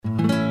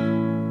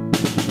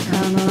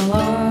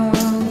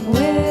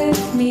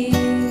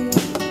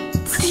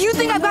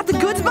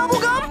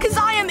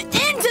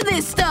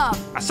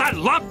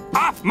Love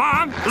off,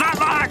 Mom!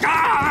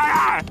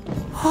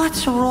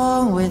 What's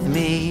wrong with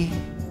me?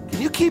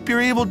 Can you keep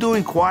your evil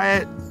doing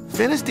quiet?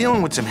 Finn is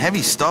dealing with some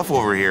heavy stuff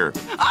over here.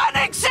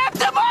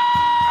 Unacceptable!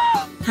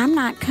 I'm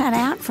not cut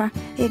out for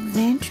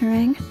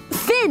adventuring.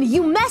 Finn,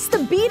 you messed the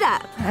beat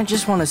up. I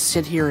just want to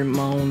sit here and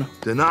moan.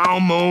 Then I'll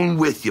moan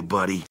with you,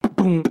 buddy.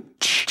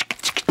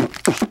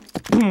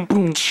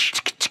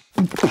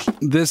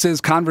 This is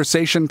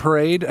Conversation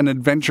Parade, an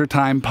Adventure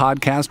Time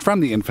podcast from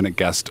the Infinite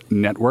Guest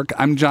Network.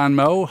 I'm John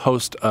Moe,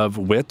 host of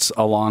Wits,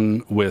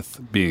 along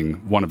with being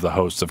one of the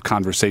hosts of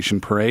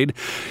Conversation Parade.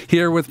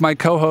 Here with my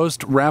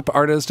co-host, rap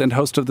artist, and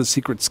host of the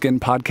Secret Skin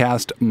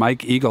podcast,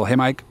 Mike Eagle. Hey,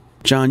 Mike.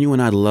 John, you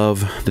and I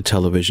love the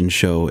television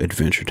show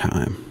Adventure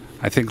Time.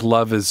 I think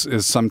love is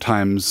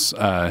sometimes...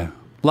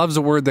 love's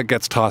a word that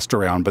gets tossed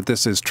around, but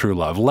this is true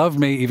love. Love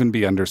may even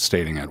be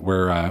understating it.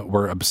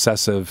 We're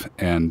obsessive,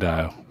 and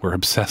we're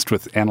obsessed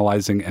with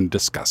analyzing and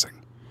discussing.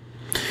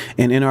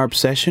 And in our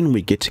obsession,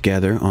 we get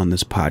together on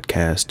this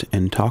podcast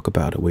and talk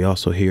about it. We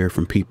also hear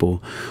from people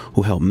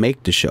who help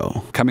make the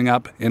show. Coming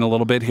up in a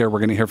little bit here, we're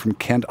going to hear from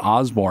Kent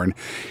Osborne.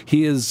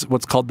 He is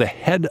what's called the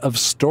head of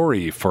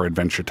story for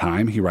Adventure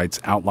Time. He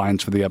writes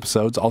outlines for the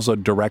episodes, also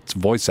directs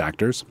voice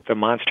actors. The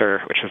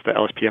Monster, which is the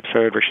LSP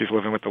episode where she's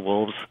living with the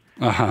wolves,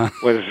 Uh-huh.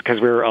 was because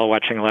we were all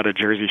watching a lot of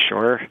Jersey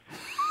Shore.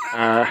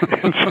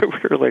 And so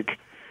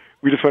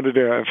we just wanted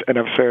to have an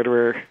episode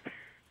where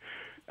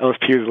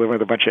LSP was living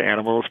with a bunch of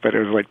animals, but it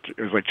was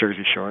like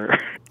Jersey Shore.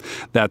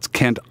 That's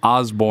Kent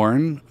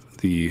Osborne,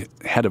 the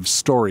head of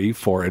story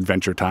for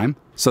Adventure Time.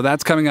 So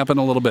that's coming up in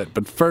a little bit.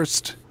 But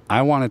first,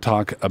 I want to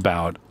talk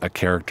about a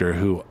character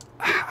who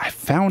I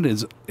found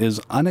is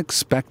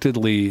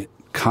unexpectedly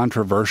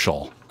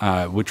controversial,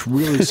 which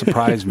really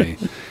surprised me,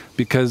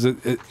 because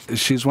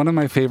she's one of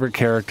my favorite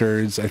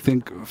characters. I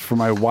think for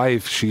my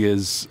wife, she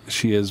is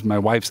my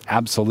wife's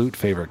absolute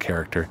favorite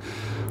character.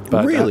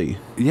 But, really?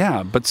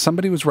 Yeah, but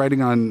somebody was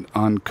writing on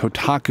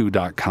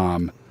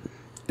Kotaku.com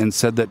and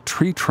said that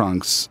Tree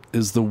Trunks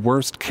is the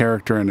worst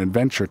character in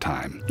Adventure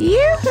Time.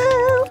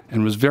 Yoo-hoo!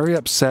 And was very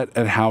upset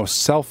at how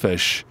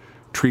selfish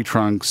Tree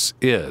Trunks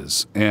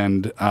is,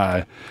 and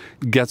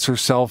gets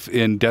herself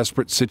in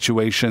desperate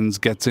situations,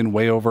 gets in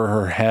way over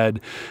her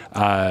head,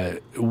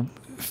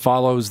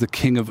 follows the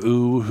King of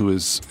Ooh, who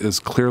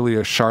is clearly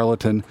a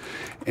charlatan,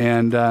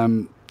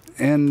 and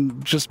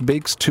just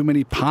bakes too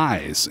many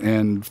pies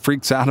and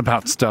freaks out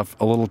about stuff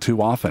a little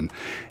too often.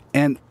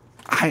 And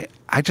I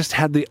just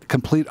had the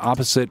complete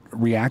opposite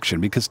reaction,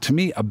 because to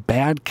me, a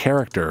bad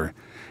character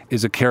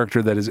is a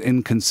character that is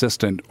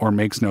inconsistent or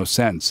makes no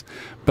sense.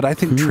 But I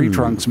think Tree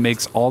Trunks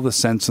makes all the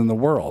sense in the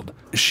world.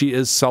 She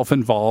is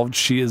self-involved,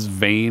 she is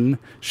vain,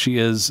 she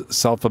is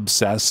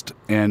self-obsessed,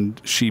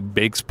 and she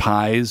bakes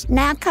pies.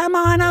 Now come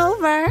on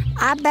over.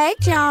 I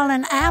baked y'all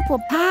an apple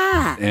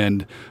pie.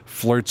 And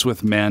flirts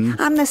with men.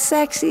 I'm the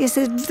sexiest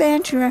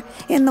adventurer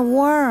in the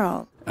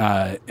world.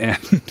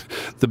 And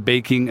the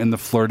baking and the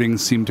flirting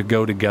seem to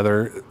go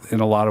together in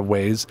a lot of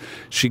ways.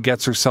 She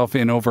gets herself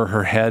in over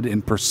her head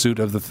in pursuit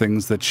of the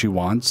things that she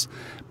wants.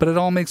 But it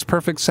all makes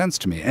perfect sense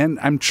to me. And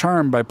I'm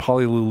charmed by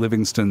Polly Lou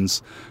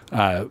Livingston's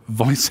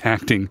voice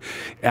acting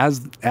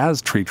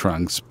as Tree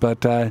Trunks.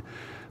 But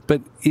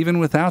even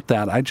without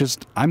that,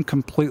 I'm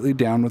completely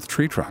down with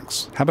Tree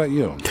Trunks. How about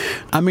you?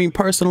 I mean,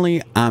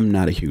 personally, I'm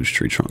not a huge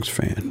Tree Trunks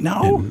fan.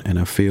 No? And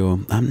I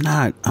feel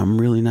I'm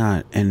really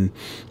not. And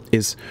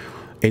it's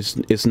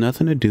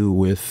nothing to do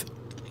with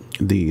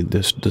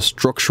the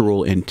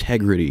structural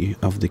integrity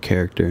of the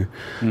character.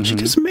 Mm-hmm. She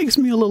just makes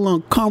me a little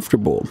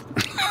uncomfortable.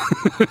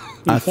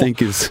 I think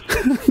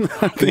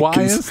why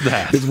is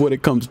that? Is what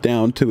it comes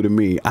down to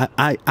me.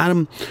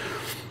 I'm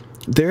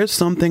there's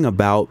something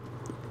about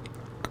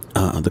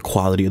the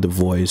quality of the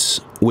voice,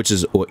 which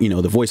is,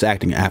 the voice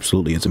acting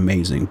absolutely is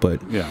amazing,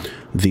 but yeah.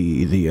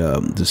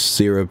 the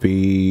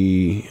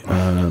syrupy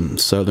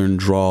southern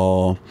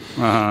drawl,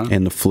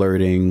 and the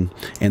flirting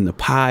and the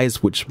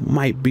pies, which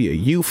might be a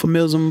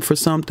euphemism for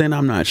something.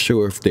 I'm not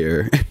sure if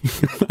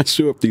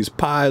these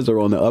pies are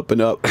on the up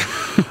and up.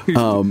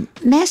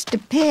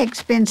 Mr.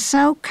 Pig's been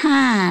so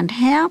kind,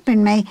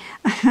 helping me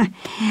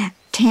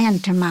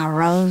tend to my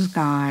rose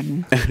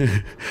garden.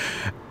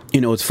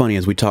 It's funny,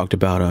 as we talked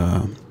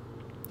about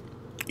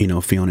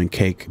Fiona and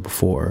Cake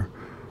before,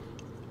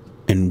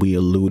 and we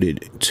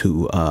alluded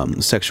to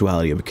the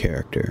sexuality of a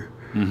character.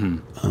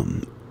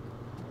 Mm-hmm.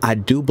 I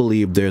do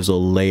believe there's a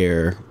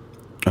layer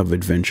of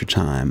Adventure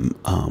Time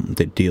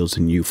that deals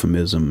in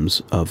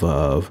euphemisms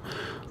of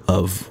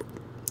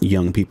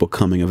young people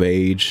coming of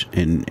age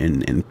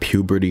and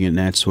puberty and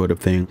that sort of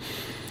thing.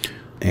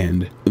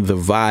 And the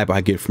vibe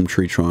I get from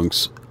Tree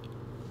Trunks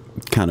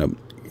kind of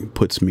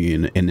puts me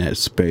in that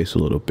space a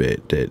little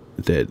bit,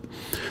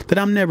 that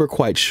I'm never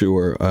quite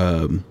sure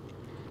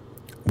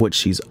what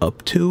she's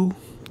up to.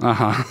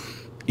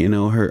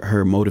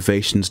 Her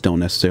motivations don't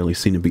necessarily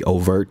seem to be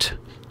overt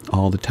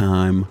all the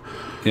time.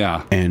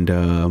 Yeah. And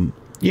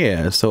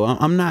so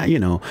I'm not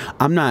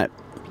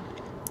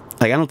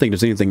I don't think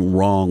there's anything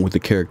wrong with the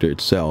character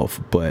itself,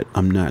 but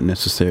I'm not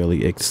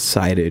necessarily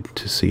excited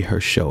to see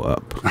her show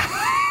up.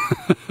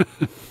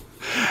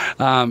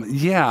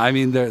 Yeah, I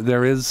mean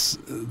there is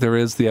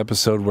the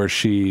episode where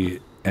she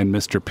and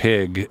Mr.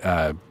 Pig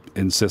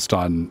insist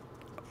on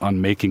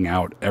making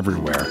out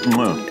everywhere.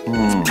 Right.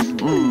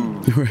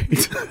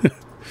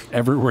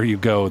 Everywhere you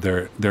go,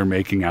 they're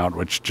making out,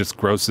 which just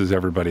grosses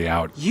everybody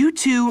out. You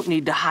two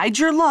need to hide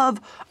your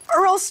love,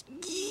 or else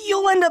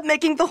you'll end up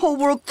making the whole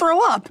world throw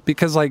up.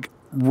 Because like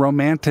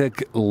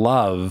romantic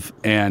love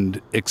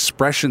and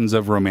expressions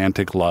of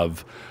romantic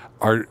love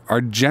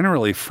are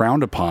generally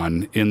frowned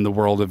upon in the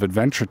world of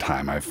Adventure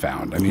Time, I've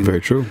found. I mean, Very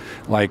true.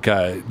 Like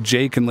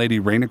Jake and Lady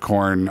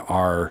Rainicorn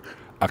are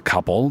a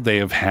couple. They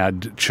have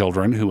had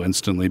children who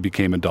instantly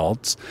became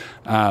adults.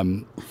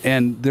 And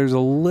there's a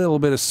little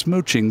bit of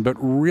smooching, but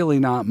really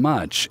not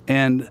much.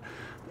 And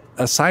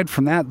aside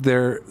from that,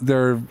 there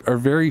are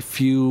very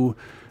few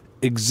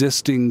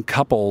existing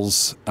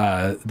couples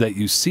that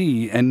you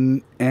see,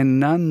 and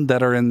none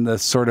that are in the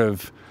sort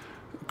of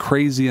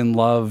crazy in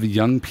love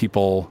young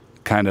people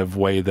kind of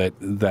way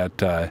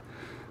that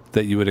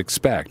you would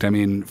expect. I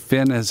mean,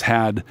 Finn has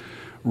had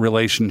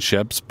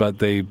relationships, but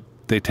they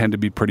tend to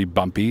be pretty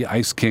bumpy.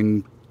 Ice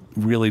King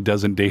really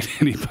doesn't date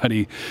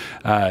anybody.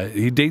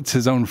 He dates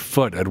his own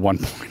foot at one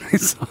point. I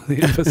saw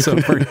the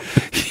episode where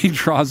he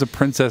draws a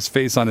princess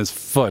face on his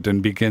foot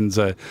and begins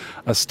a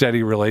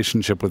steady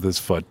relationship with his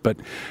foot. But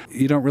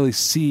you don't really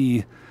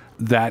see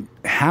that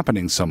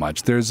happening so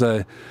much.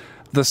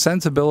 The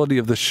sensibility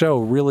of the show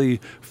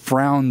really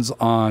frowns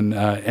on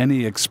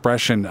any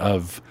expression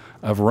of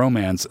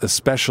romance,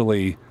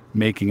 especially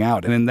making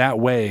out. And in that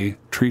way,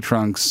 Tree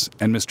Trunks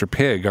and Mr.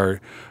 Pig are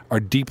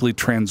deeply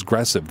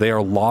transgressive. They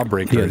are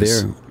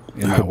lawbreakers. Yeah,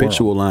 they're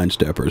habitual line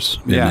steppers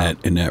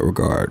in that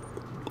regard.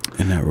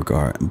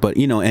 But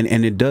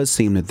and it does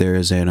seem that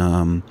there's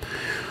an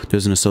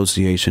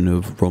association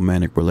of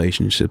romantic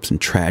relationships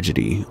and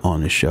tragedy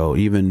on the show.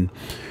 Even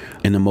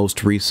in the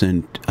most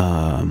recent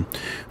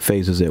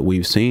phases that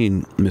we've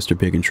seen Mr.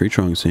 Pig and Tree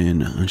Trunks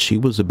in, she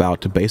was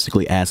about to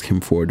basically ask him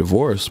for a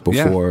divorce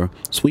before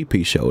Sweet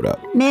Pea showed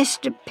up.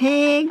 Mr.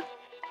 Pig,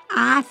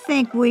 I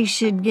think we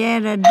should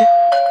get a...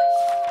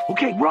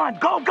 Okay, run.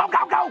 Go, go,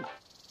 go, go.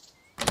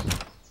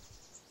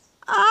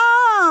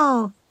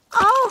 Oh,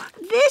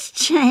 this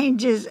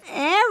changes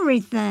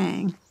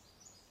everything.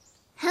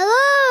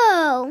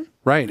 Hello.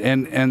 Right,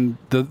 and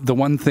the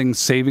one thing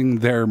saving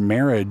their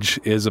marriage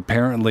is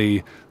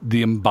apparently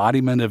the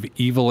embodiment of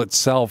evil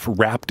itself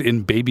wrapped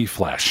in baby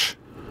flesh.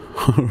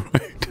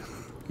 Right.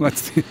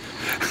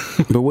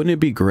 But wouldn't it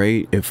be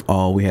great if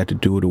all we had to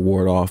do to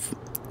ward off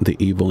the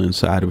evil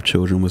inside of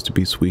children was to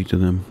be sweet to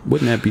them?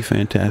 Wouldn't that be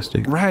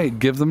fantastic? Right,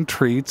 give them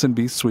treats and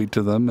be sweet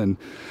to them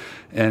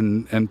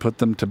and put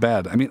them to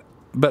bed. I mean,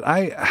 but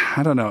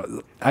I don't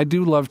know. I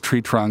do love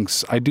Tree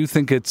Trunks. I do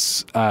think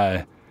it's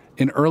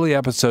in early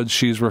episodes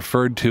she's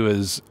referred to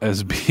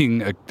as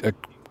being a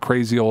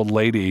crazy old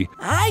lady.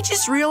 I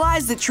just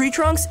realized that Tree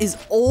Trunks is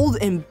old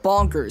and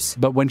bonkers.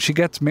 But when she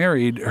gets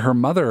married, her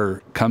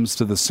mother comes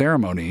to the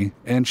ceremony,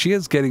 and she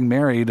is getting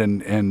married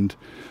and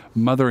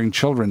mothering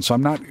children. So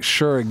I'm not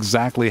sure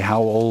exactly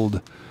how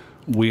old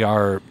we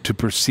are to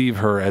perceive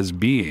her as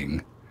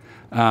being.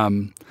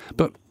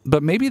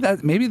 But maybe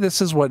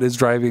this is what is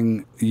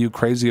driving you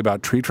crazy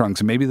about Tree Trunks,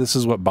 and maybe this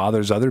is what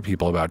bothers other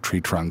people about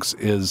Tree Trunks,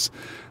 is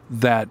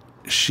that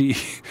she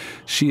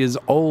is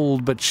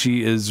old, but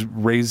she is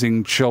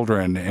raising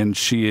children, and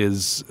she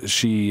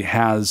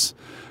has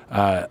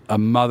a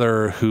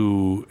mother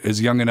who is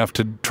young enough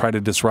to try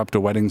to disrupt a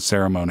wedding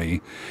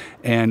ceremony,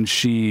 and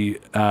she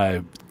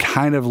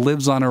kind of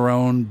lives on her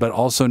own, but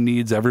also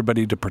needs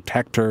everybody to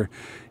protect her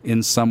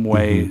in some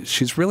way. Mm-hmm.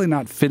 She's really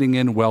not fitting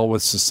in well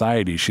with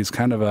society. She's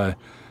kind of a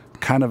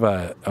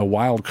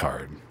wild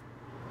card.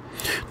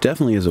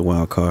 Definitely is a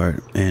wild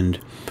card, and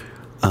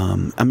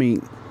I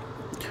mean,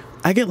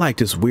 I get like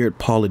this weird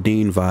Paula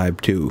Deen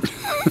vibe too.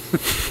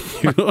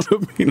 You know what I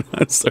mean?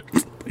 I'd say,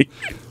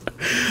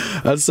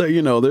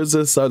 there's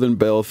a Southern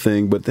Belle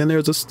thing, but then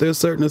there's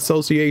certain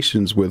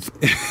associations with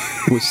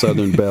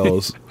Southern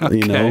Belles,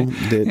 okay.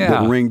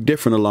 that ring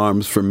different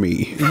alarms for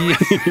me. Yeah.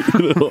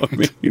 You know what I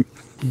mean?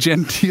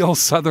 Genteel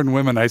Southern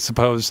women, I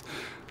suppose.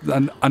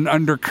 An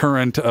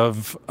undercurrent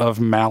of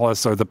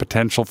malice, or the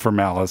potential for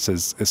malice,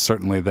 is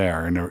certainly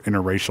there in a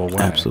racial way.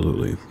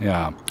 Absolutely.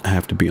 Yeah. I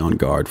have to be on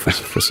guard for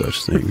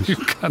such things. You've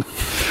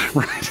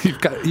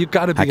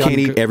got to be. I can't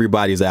eat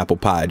everybody's apple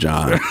pie,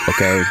 John.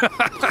 Okay.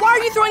 Why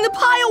are you throwing the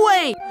pie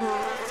away?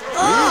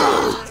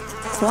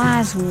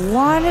 Flies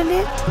wanted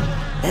it,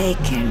 they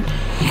can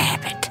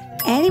have it.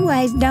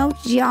 Anyways, don't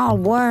y'all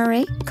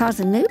worry,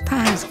 because a new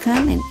pie's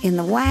coming in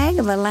the wag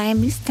of a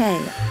lamb's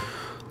tail.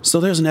 So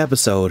there's an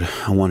episode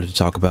I wanted to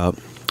talk about,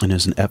 and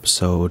there's an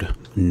episode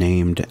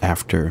named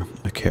after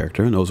a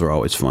character, and those are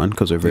always fun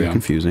because they're very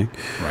confusing.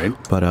 Right.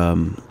 But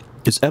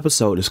this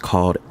episode is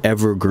called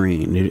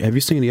Evergreen. Have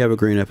you seen the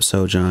Evergreen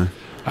episode, John?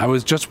 I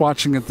was just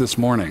watching it this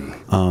morning.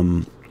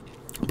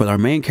 But our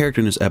main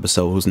character in this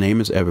episode, whose name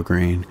is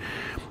Evergreen,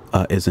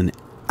 is an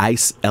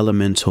ice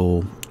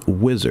elemental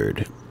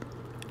wizard.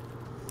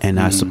 And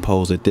I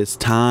suppose at this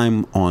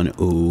time on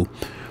Ooo,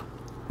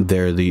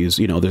 there are these,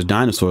 there's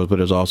dinosaurs, but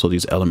there's also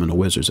these elemental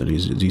wizards, and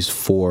these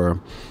 4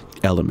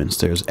 elements.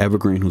 There's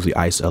Evergreen, who's the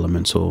ice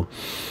elemental.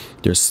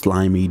 There's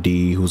Slimy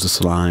D, who's the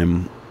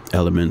slime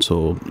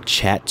elemental.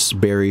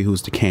 Chatsberry,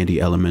 who's the candy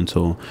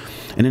elemental.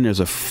 And then there's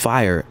a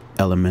fire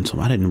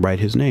elemental. I didn't write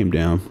his name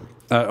down.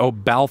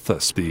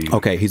 Balthus.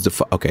 Okay, he's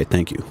okay,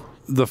 thank you.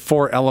 The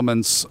 4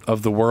 elements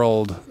of the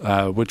world,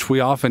 which we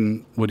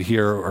often would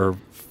hear are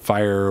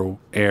fire,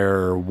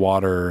 air,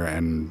 water,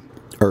 and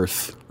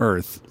Earth.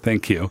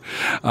 Thank you.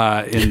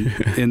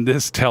 In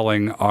this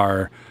telling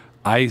are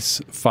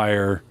ice,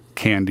 fire,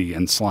 candy,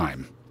 and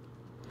slime.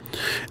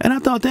 And I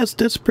thought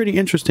that's pretty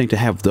interesting to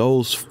have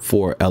those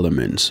 4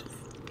 elements.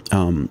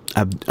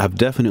 I've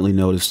definitely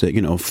noticed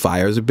that,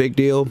 fire is a big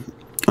deal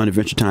on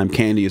Adventure Time.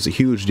 Candy is a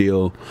huge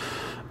deal.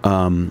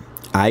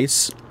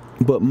 Ice,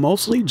 but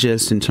mostly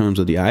just in terms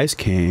of the Ice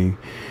King.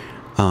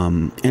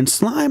 And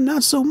slime,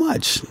 not so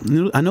much.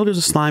 I know there's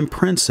a slime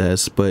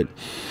princess, but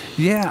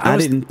I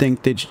didn't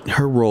think that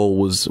her role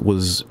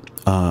was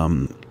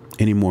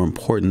any more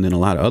important than a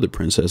lot of other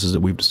princesses that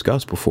we've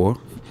discussed before.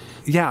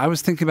 Yeah, I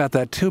was thinking about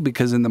that too,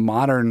 because in the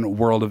modern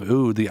world of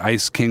Ooo, the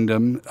Ice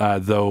Kingdom,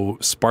 though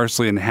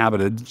sparsely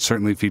inhabited,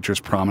 certainly features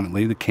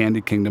prominently. The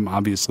Candy Kingdom,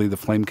 obviously, the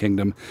Flame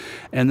Kingdom.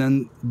 And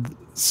then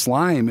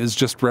slime is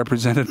just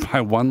represented by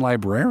one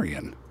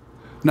librarian.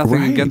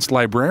 Nothing against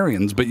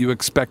librarians, but you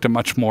expect a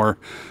much more,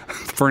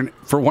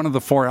 for one of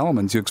the 4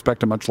 elements, you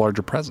expect a much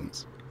larger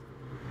presence.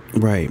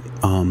 Right.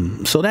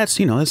 So that's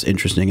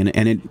interesting,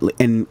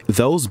 and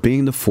those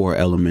being the 4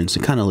 elements,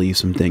 it kind of leaves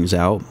some things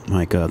out,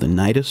 like the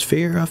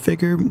Nightosphere. I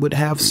figure would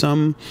have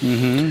some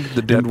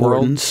the dead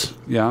importance.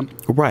 World. Yeah.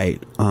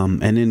 Right.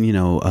 And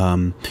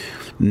then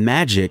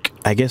magic.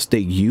 I guess they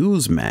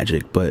use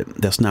magic, but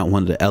that's not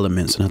one of the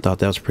elements, and I thought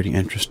that was pretty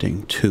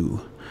interesting too.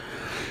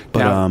 But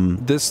now,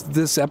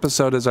 this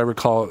episode, as I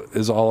recall,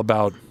 is all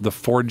about the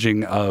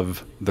forging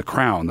of the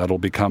crown that'll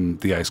become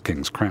the Ice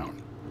King's crown.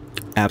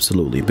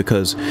 Absolutely,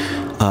 because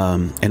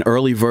an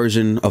early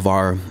version of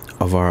our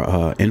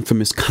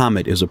infamous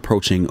comet is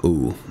approaching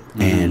Ooo,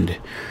 and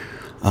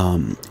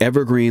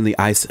Evergreen, the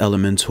ice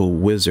elemental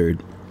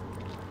wizard,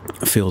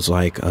 feels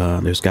like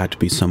there's got to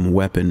be some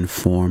weapon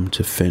formed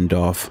to fend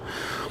off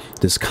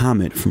this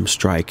comet from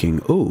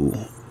striking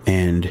Ooo,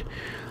 and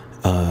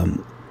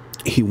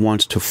he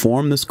wants to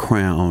form this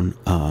crown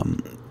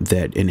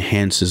that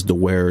enhances the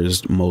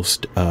wearer's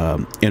most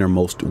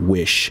innermost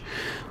wish.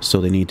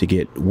 So they need to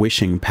get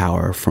wishing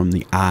power from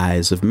the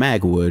eyes of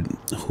Magwood,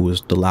 who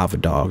is the lava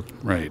dog.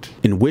 Right.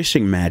 And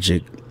wishing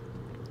magic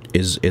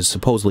is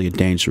supposedly a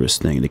dangerous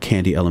thing. The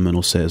Candy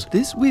Elemental says,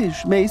 "This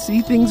wish may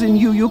see things in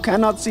you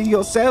cannot see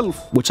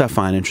yourself." Which I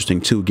find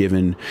interesting too,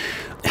 given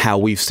how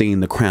we've seen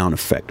the crown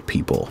affect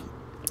people,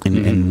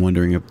 and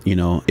wondering if,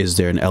 is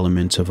there an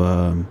element of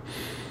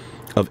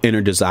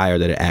inner desire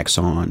that it acts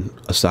on,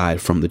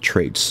 aside from the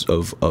traits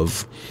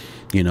of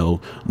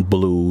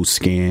blue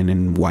skin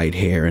and white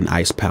hair and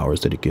ice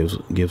powers that it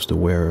gives the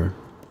wearer.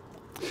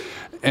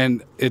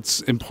 And it's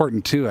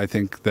important too, I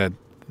think, that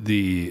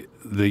the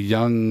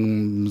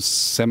young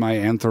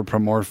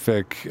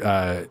semi-anthropomorphic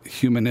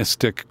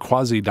humanistic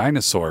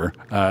quasi-dinosaur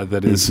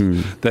that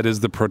is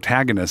the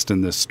protagonist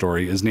in this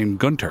story is named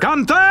Gunter.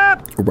 Gunter!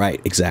 Right,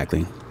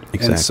 exactly.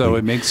 And so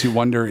it makes you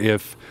wonder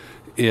if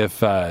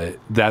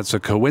that's a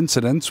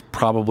coincidence,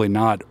 probably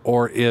not,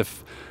 or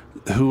if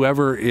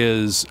whoever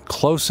is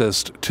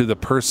closest to the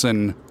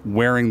person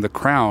wearing the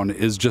crown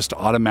is just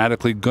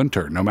automatically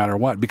Gunter, no matter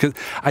what. Because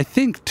I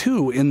think,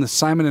 too, in the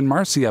Simon and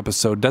Marcy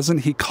episode, doesn't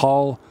he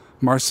call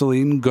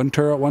Marceline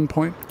Gunter at one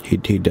point? He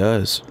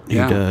does. He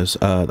does.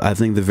 I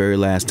think the very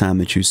last time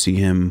that you see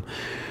him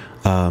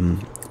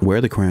wear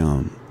the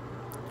crown,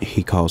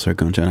 he calls her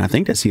Gunter, and I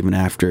think that's even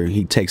after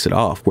he takes it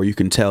off, where you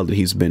can tell that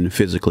he's been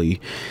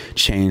physically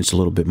changed a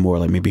little bit more.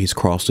 Like maybe he's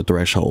crossed the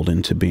threshold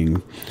into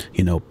being,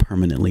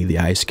 permanently the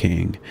Ice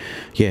King.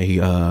 Yeah,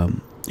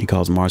 he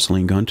calls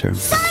Marceline Gunter.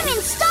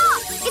 Simon,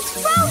 stop!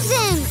 It's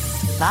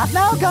frozen! Not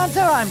now,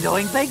 Gunter. I'm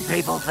doing big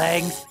people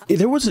things.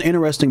 There was an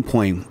interesting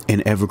point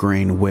in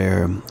Evergreen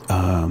where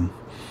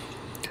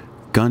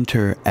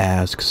Gunter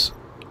asks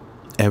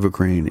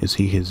Evergreen, is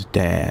he his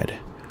dad?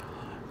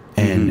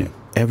 And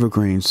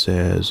Evergreen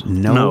says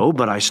no. No,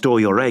 but I stole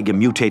your egg and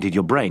mutated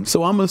your brain.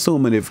 So I'm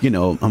assuming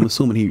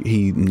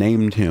he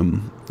named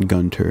him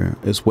Gunter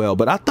as well.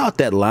 But I thought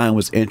that line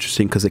was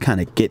interesting because it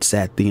kind of gets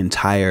at the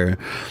entire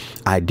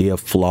idea of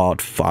flawed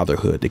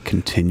fatherhood that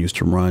continues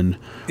to run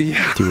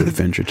through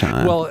Adventure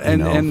Time. Well,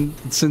 and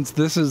since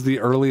this is the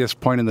earliest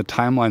point in the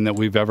timeline that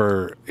we've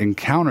ever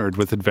encountered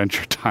with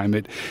Adventure Time,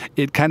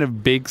 it kind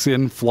of bakes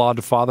in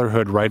flawed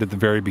fatherhood right at the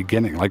very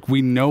beginning. Like,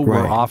 we know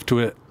we're off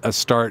to a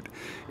start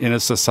in a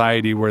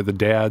society where the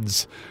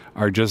dads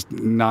are just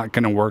not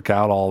going to work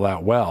out all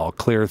that well,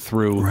 clear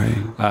through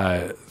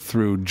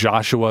through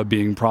Joshua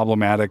being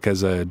problematic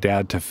as a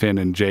dad to Finn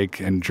and Jake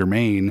and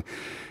Jermaine,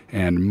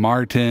 and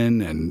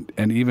Martin,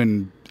 and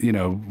even,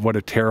 what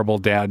a terrible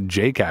dad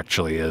Jake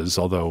actually is,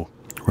 although,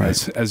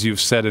 as you've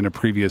said in a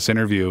previous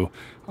interview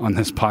on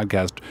this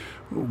podcast,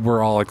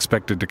 we're all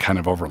expected to kind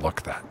of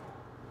overlook that.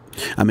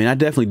 I mean, I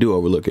definitely do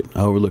overlook it.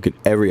 I overlook it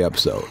every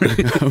episode.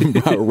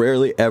 I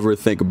rarely ever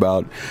think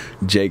about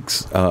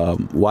Jake's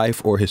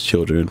wife or his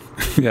children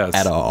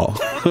at all.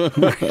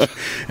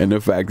 And the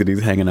fact that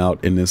he's hanging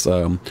out in this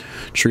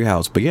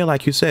treehouse. But yeah,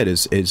 like you said,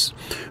 is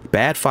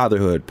bad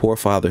fatherhood, poor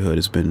fatherhood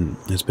has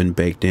been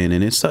baked in,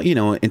 and it's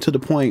and to the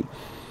point.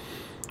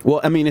 Well,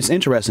 I mean, it's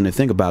interesting to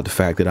think about the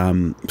fact that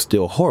I'm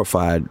still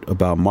horrified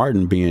about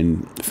Martin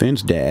being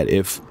Finn's dad.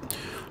 If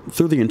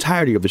through the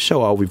entirety of the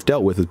show, all we've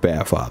dealt with is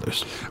bad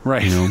fathers.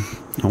 Right.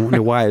 I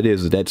wonder why it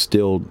is that's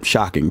still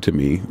shocking to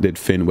me that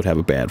Finn would have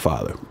a bad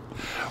father.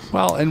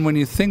 Well, and when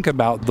you think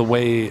about the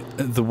way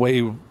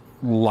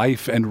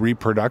life and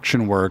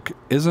reproduction work,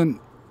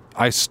 isn't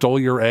I stole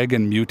your egg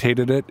and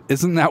mutated it?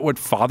 Isn't that what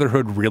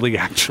fatherhood really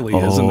actually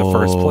is in the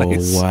first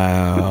place?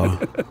 Wow.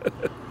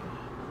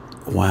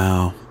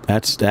 Wow.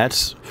 That's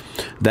that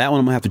one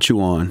I'm gonna have to chew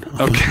on.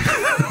 Okay.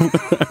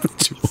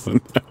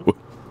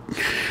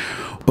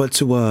 But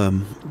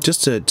to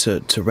just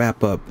to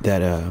wrap up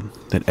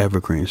that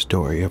Evergreen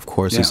story, of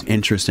course, it's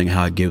interesting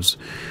how it gives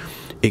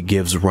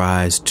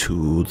rise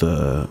to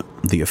the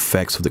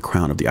effects of the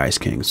crown of the Ice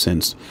King.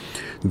 Since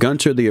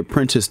Gunter, the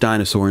apprentice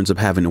dinosaur, ends up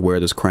having to wear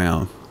this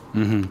crown,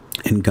 and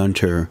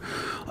Gunter's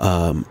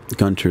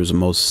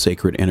most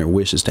sacred inner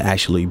wish is to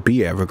actually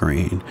be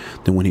Evergreen.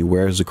 Then when he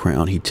wears the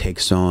crown, he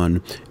takes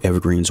on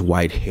Evergreen's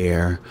white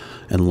hair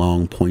and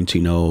long pointy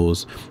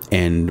nose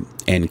and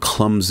a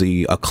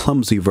clumsy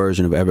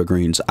version of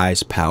Evergreen's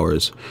ice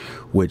powers,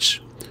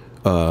 which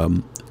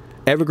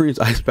Evergreen's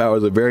ice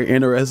powers are very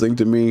interesting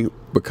to me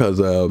because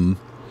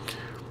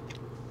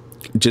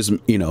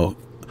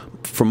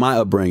from my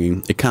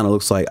upbringing, it kind of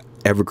looks like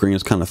Evergreen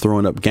is kind of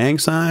throwing up gang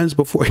signs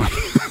before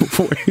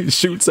he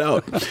shoots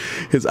out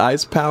his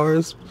ice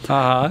powers.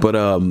 But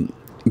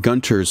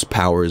Gunter's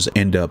powers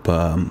end up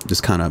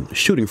just kind of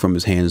shooting from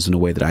his hands in a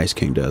way that Ice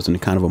King does, in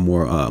kind of a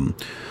more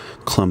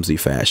clumsy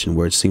fashion,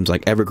 where it seems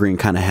like Evergreen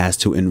kind of has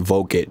to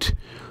invoke it.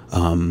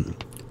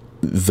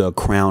 The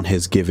crown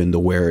has given the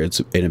wearer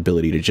an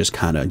ability to just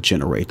kind of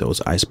generate those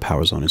ice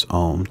powers on his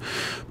own.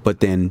 But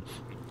then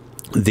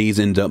these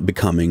end up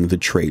becoming the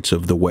traits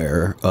of the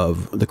wearer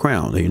of the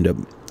crown. They end up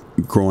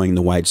growing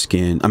the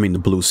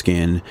blue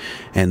skin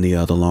and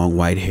the long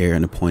white hair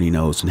and the pointy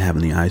nose and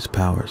having the ice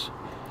powers.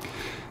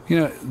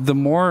 The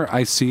more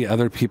I see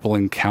other people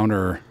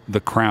encounter the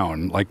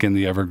crown, like in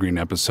the Evergreen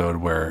episode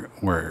where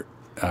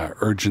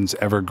Urgen's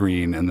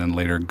Evergreen and then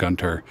later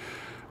Gunter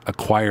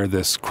acquire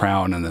this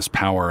crown and this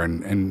power,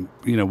 and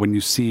when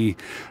you see,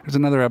 there's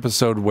another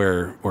episode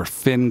where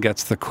Finn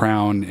gets the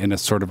crown in a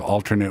sort of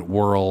alternate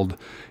world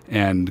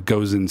and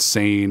goes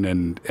insane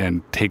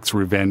and takes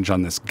revenge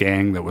on this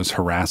gang that was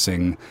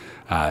harassing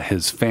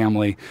his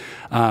family.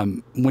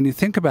 When you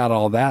think about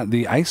all that,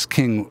 the Ice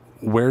King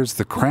wears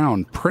the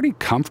crown pretty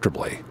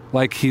comfortably.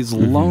 Like, he's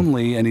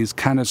lonely and he's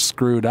kind of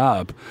screwed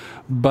up,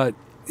 but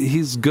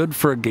he's good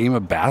for a game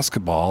of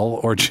basketball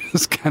or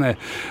just kind of,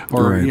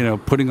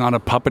 putting on a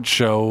puppet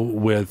show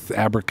with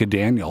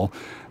Abracadaniel.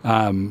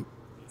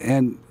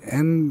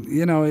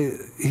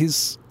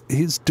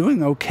 He's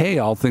doing okay,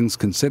 all things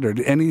considered,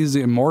 and he's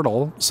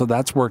immortal, so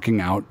that's working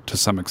out to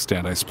some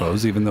extent, I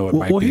suppose, even though it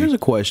might be. Well, here's a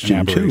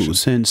question too,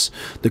 since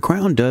the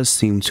crown does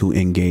seem to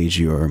engage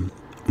your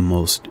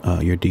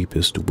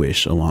deepest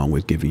wish, along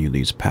with giving you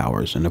these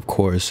powers, and of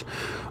course,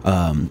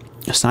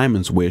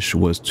 Simon's wish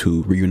was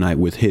to reunite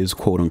with his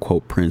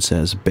quote-unquote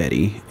princess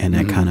Betty, and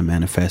that kind of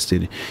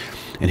manifested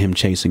in him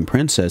chasing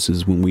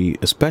princesses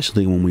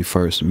especially when we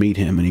first meet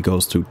him, and he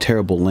goes through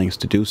terrible lengths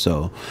to do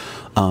so.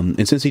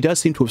 And since he does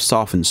seem to have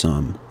softened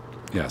some,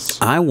 yes,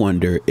 I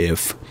wonder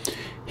if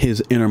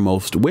his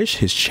innermost wish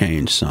has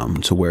changed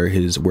some to where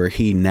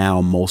he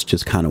now most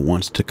just kind of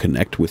wants to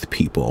connect with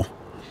people.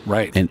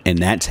 Right. And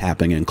that's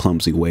happening in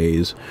clumsy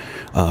ways,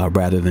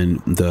 rather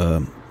than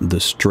the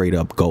straight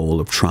up goal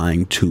of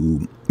trying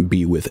to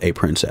be with a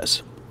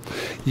princess.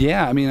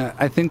 Yeah, I mean,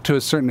 I think to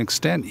a certain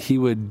extent he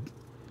would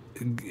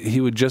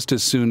just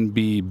as soon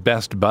be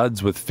best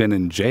buds with Finn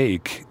and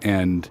Jake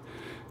and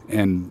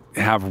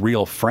have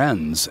real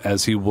friends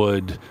as he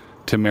would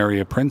to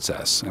marry a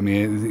princess. I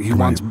mean,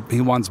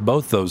 he wants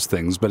both those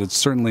things, but it's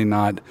certainly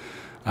not.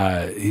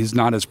 He's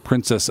not as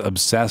princess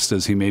obsessed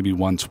as he maybe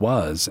once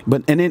was.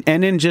 But and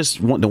then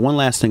just the one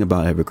last thing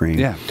about Evergreen,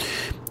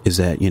 is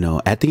that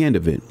at the end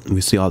of it,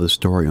 we see all the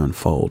story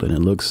unfold, and it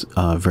looks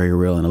very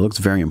real, and it looks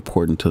very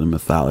important to the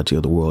mythology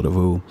of the world of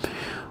Ooo.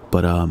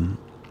 But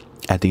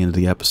at the end of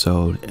the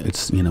episode,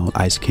 it's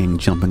Ice King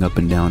jumping up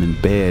and down in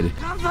bed.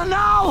 Gunther,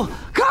 no!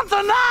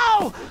 Gunther,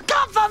 no!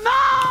 Gunther,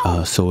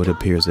 no! So it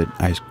appears that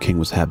Ice King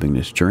was having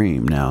this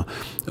dream. Now,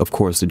 of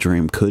course, the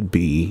dream could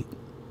be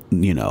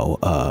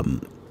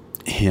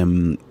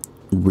him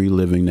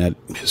reliving that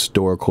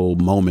historical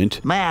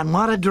moment. Man,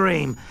 what a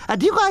dream.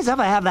 Do you guys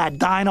ever have that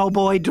Dino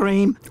Boy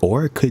dream?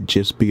 Or it could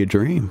just be a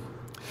dream.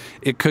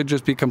 It could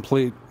just be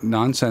complete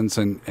nonsense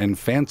and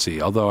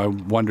fancy, although I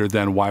wonder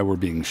then why we're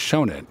being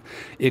shown it.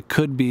 It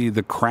could be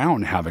the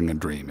crown having a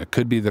dream. It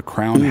could be the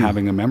crown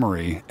having a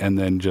memory and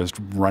then just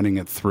running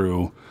it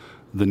through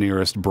the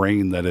nearest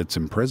brain that it's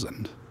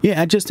imprisoned.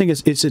 Yeah, I just think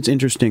it's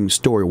interesting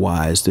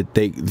story-wise that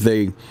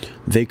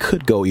they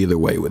could go either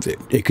way with it.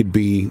 It could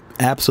be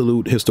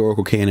absolute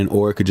historical canon,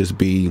 or it could just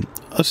be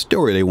a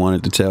story they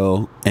wanted to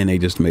tell, and they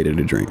just made it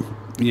a dream.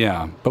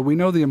 Yeah, but we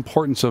know the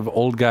importance of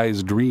old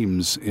guys'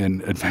 dreams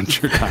in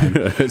Adventure Time.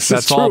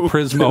 That's all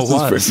Prismo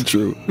was. This is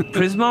very true.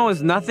 Prismo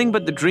is nothing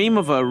but the dream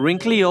of a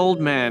wrinkly old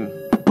man.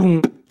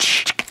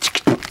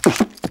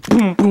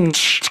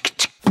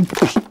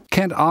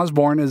 Kent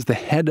Osborne is the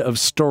head of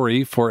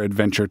story for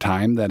Adventure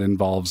Time that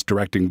involves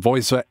directing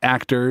voice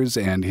actors,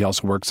 and he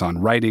also works on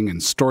writing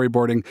and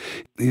storyboarding.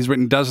 He's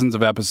written dozens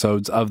of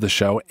episodes of the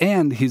show,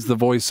 and he's the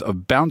voice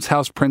of Bounce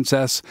House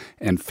Princess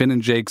and Finn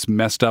and Jake's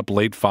messed up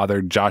late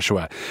father,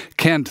 Joshua.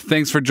 Kent,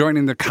 thanks for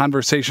joining the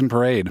Conversation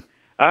Parade.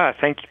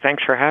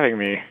 Thanks for having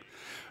me.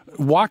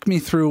 Walk me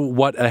through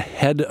what a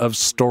head of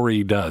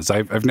story does.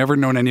 I've never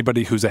known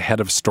anybody who's a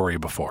head of story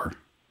before.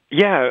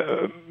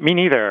 Yeah, me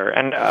neither.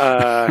 And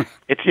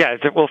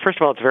well, first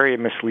of all, it's a very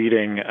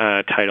misleading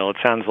title. It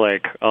sounds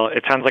like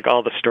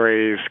all the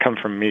stories come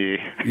from me.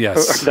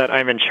 Yes. That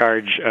I'm in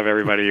charge of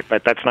everybody,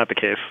 but that's not the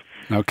case.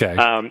 Okay.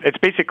 It's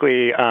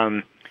basically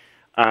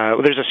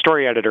there's a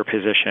story editor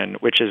position,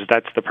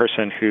 that's the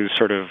person who's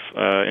sort of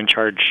in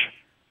charge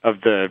of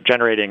the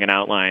generating an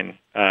outline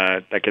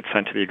that gets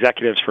sent to the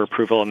executives for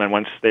approval, and then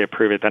once they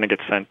approve it, then it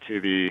gets sent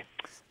to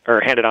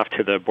handed off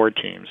to the board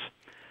teams.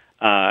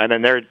 I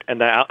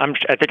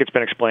think it's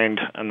been explained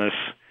on this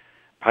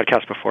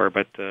podcast before,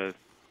 but the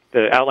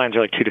outlines are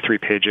like 2 to 3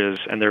 pages,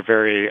 and they're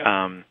very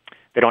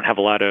they don't have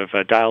a lot of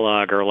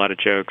dialogue or a lot of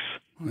jokes.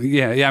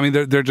 Yeah. I mean,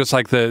 they're just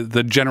like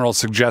the general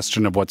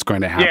suggestion of what's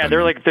going to happen. Yeah,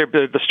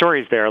 the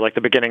story's there, like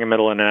the beginning,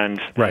 middle, and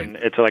end. Right. And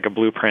it's like a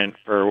blueprint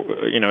for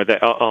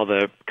all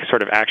the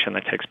sort of action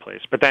that takes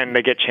place. But then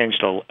they get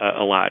changed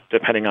a lot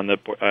depending on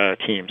the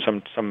team.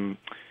 Some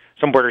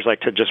boarders like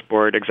to just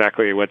board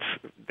exactly what's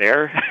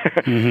there,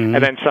 mm-hmm.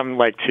 and then some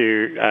like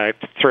to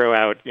throw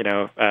out,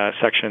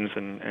 sections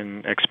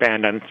and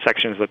expand on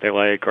sections that they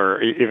like,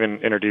 or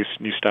even introduce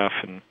new stuff.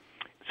 And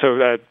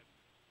so,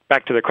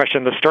 back to the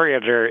question, the story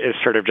editor is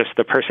sort of just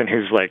the person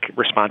who's like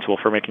responsible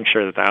for making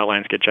sure that the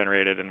outlines get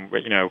generated, and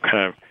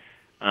kind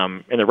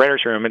of in the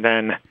writers' room. And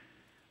I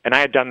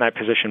had done that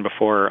position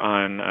before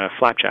on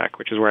Flapjack,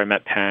 which is where I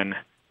met Penn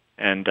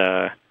and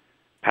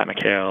Pat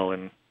McHale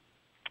and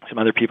some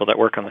other people that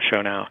work on the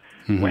show now.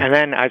 Mm-hmm. And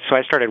then I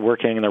started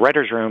working in the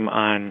writer's room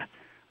on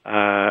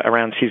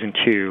around season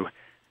 2.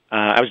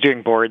 I was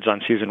doing boards on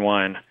season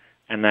 1,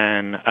 and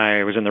then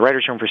I was in the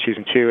writer's room for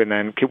season 2, and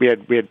then we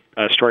had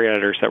story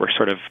editors that were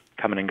sort of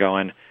coming and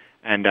going,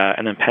 and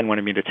then Penn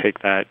wanted me to take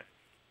that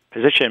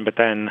position, but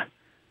then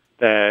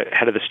the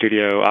head of the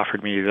studio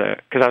offered me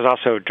because I was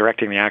also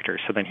directing the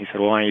actors, so then he said,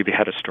 well, why don't you be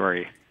head of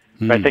story?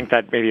 Mm-hmm. But I think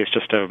that maybe it's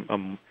just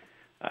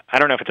I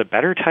don't know if it's a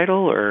better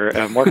title or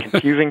a more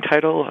confusing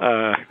title.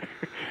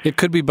 It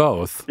could be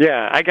both.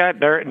 Yeah, I got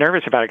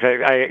nervous about it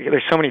because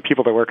there's so many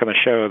people that work on the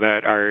show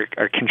that are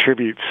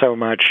contribute so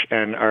much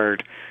and are,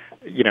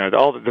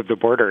 all the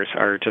boarders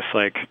are just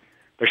like,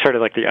 they're sort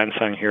of like the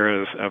unsung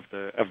heroes of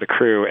the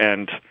crew.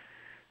 And I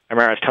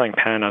remember I was telling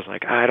Penn, I was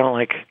like, I don't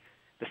like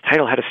this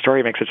title, Head of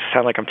Story, makes it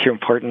sound like I'm too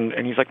important.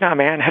 And he's like, nah,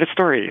 man, Head of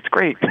Story, it's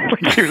great.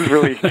 He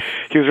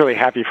was really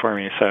happy for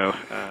me.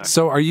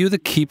 So are you the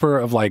keeper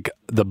of like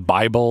the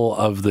Bible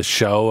of the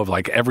show, of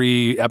like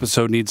every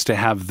episode needs to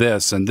have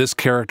this, and this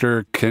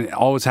character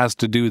always has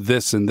to do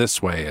this in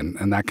this way,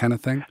 and that kind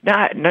of thing?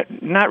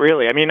 Not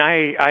really. I mean,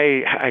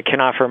 I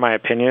can offer my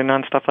opinion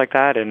on stuff like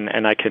that,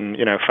 and I can,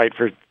 fight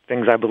for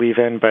things I believe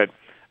in, but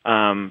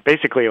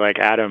basically like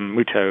Adam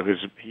Muto,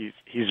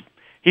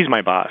 he's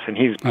my boss, and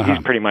he's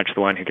pretty much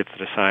the one who gets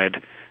to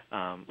decide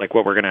like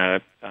what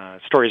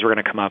stories we're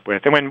gonna come up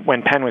with. And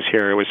when Penn was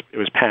here, it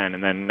was Penn,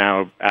 and then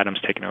now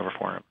Adam's taken over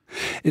for him.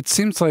 It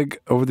seems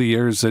like over the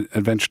years,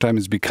 Adventure Time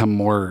has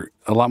become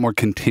a lot more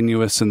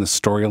continuous in the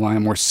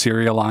storyline, more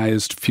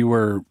serialized,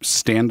 fewer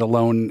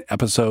standalone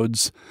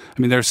episodes. I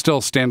mean, there's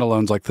still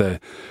standalones like the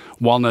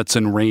Walnuts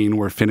and Rain,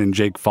 where Finn and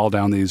Jake fall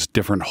down these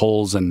different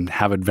holes and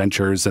have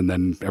adventures, and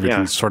then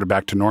everything's sort of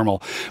back to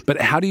normal. But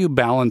how do you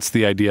balance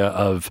the idea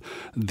of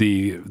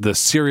the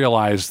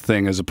serialized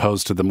thing as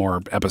opposed to the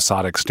more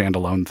episodic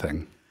standalone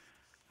thing?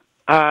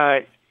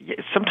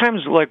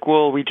 Sometimes,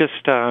 we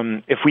just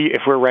if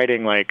we're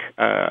writing like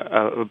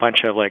a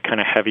bunch of like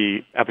kind of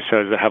heavy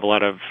episodes that have a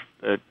lot of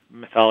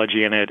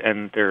mythology in it,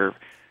 and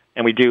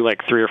we do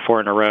like 3 or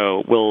 4 in a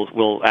row,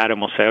 Adam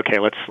will say, okay,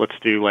 let's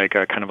do like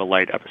a kind of a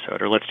light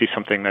episode, or let's do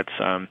something that's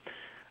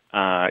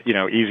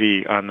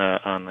easy on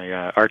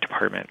the art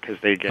department, because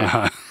they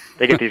get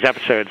these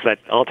episodes that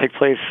all take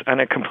place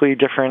on a completely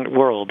different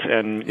world,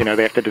 and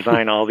they have to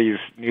design all these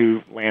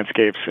new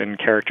landscapes and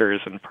characters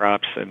and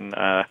props, and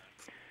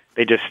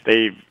they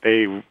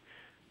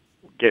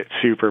get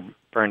super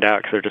burned out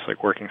because they're just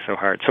like working so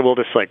hard. So we'll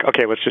just like,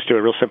 okay, let's just do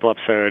a real simple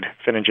episode,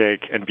 Finn and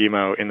Jake and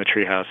BMO in the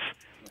treehouse.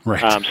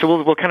 Right.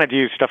 So we'll kind of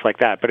do stuff like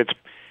that, but it's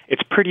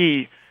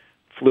pretty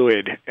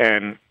fluid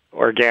and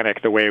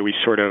organic the way we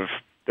sort of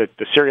the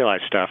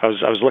serialized stuff. I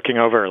was looking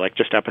over like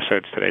just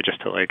episodes today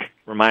just to like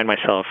remind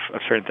myself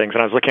of certain things,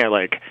 and I was looking at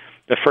like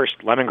the first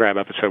Lemongrab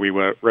episode we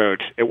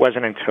wrote. It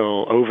wasn't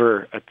until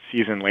over a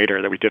season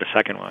later that we did a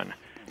second one,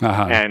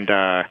 and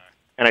I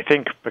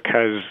think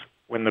because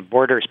when the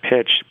boarders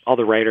pitched, all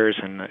the writers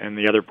and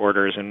the other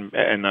boarders and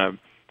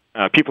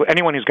people,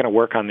 anyone who's going to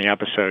work on the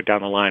episode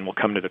down the line will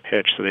come to the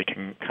pitch so they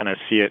can kind of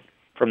see it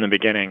from the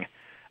beginning.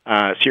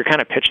 So you're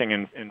kind of pitching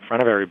in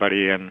front of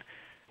everybody, and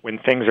when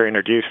things are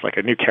introduced, like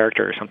a new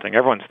character or something,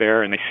 everyone's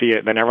there and they see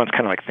it. Then everyone's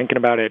kind of like thinking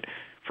about it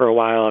for a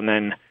while, and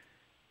then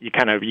you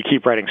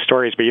keep writing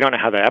stories, but you don't know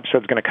how the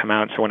episode's going to come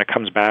out. So when it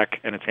comes back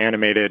and it's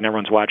animated and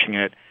everyone's watching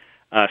it,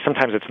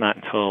 sometimes it's not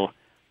until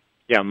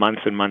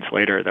months and months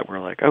later that we're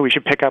like, oh, we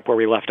should pick up where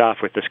we left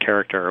off with this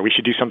character, or we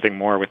should do something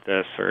more with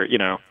this, or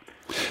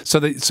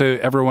So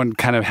everyone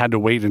kind of had to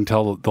wait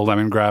until the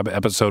Lemongrab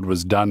episode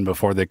was done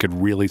before they could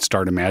really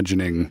start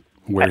imagining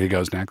where he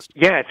goes next.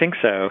 Yeah, I think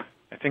so.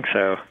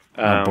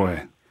 Oh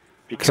boy.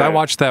 Because I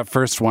watched that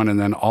first one, and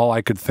then all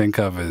I could think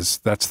of is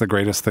that's the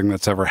greatest thing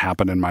that's ever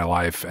happened in my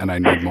life, and I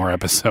need more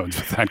episodes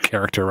with that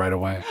character right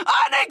away.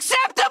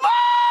 Unacceptable!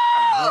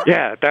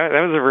 Yeah, that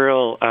was a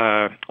real.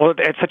 Well,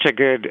 it's such a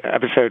good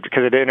episode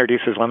because it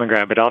introduces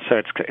Lemongrab, but also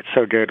it's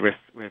so good with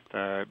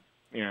Princess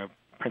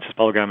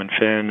Bubblegum and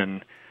Finn,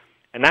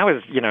 and that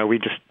was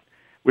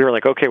we were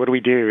like, okay, what do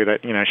we do? That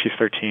she's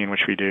 13,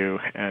 which we do,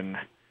 and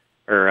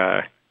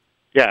I'd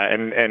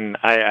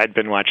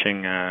been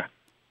watching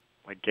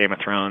like Game of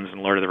Thrones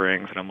and Lord of the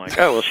Rings, and I'm like,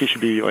 oh well, she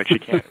should be like she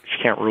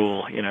can't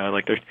rule,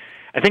 like there's.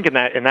 I think in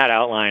that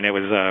outline it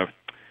was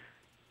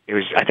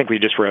I think we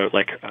just wrote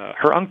like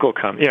her uncle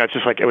comes, it's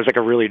just like it was like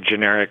a really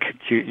generic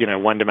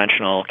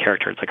one-dimensional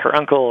character. It's like her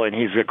uncle and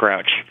he's a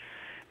grouch,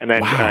 and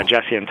then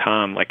Jesse and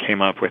Tom like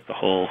came up with the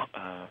whole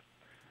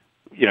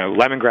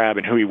Lemongrab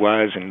and who he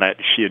was and that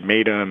she had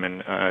made him,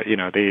 and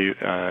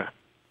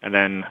and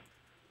then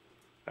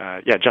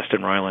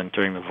Justin Roiland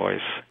doing the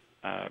voice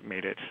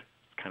made it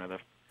kind of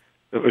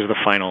it was the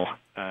final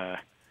thing.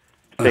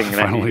 The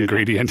final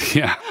ingredient,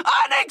 yeah.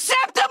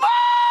 Unacceptable!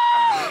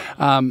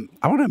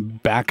 I want to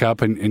back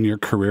up in your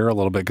career a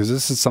little bit, because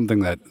this is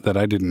something that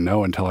I didn't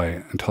know until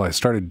I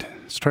started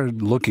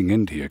looking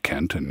into you,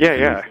 Kent, and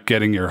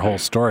getting your whole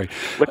story.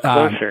 Look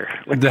closer.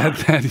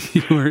 That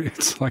you were,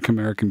 it's like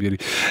American Beauty.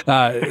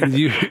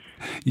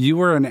 You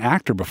were an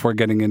actor before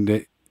getting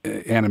into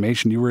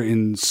animation. You were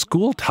in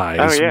School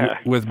Ties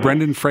with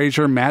Brendan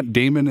Fraser, Matt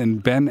Damon,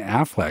 and Ben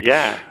Affleck.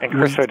 Yeah, and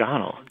Chris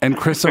O'Donnell. And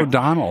Chris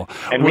O'Donnell.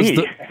 And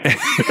me.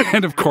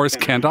 And of course,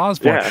 Kent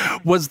Osborne. Yeah.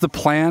 Was the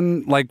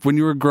plan, like when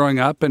you were growing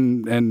up,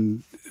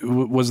 and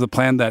was the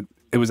plan that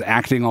it was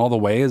acting all the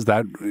way? Is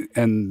that,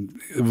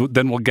 and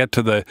then we'll get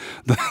to the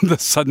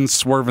sudden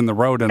swerve in the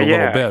road in a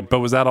little bit. But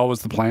was that always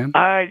the plan?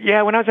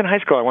 Yeah. When I was in high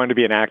school, I wanted to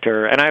be an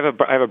actor, and I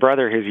have a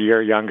brother who's a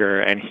year younger,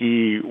 and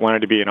he wanted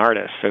to be an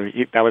artist. So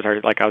that was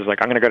I was like,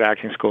 I'm going to go to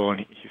acting school,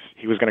 and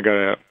he was going to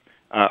go to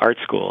art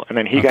school, and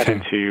then he got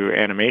into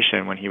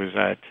animation when he was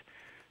at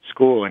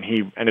school, and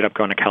he ended up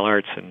going to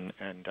CalArts and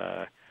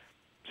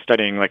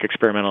studying like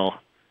experimental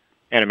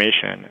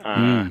animation.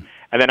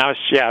 And then I was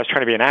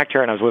trying to be an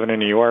actor, and I was living in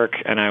New York,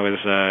 and I was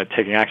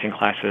taking acting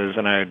classes,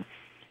 and I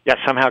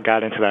somehow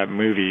got into that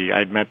movie.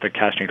 I'd met the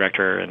casting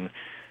director, and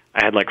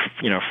I had like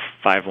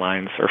 5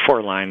 lines or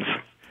 4 lines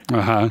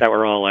that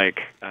were all like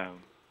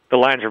the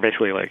lines were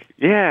basically like,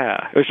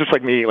 yeah. It was just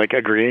like me like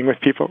agreeing with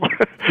people.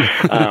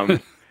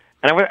 And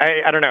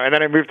I don't know. And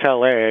then I moved to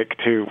LA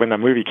to when the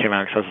movie came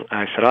out. So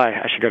I said,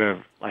 I should go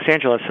to Los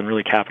Angeles and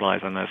really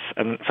capitalize on this.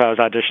 And so I was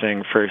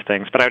auditioning for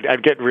things, but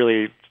I'd get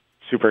really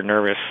super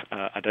nervous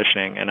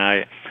auditioning, and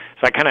it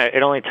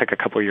only took a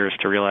couple years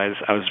to realize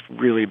I was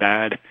really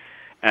bad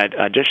at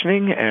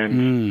auditioning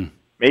and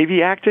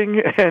maybe acting,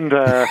 and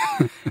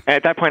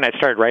at that point I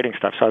started writing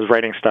stuff. So I was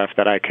writing stuff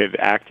that I could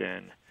act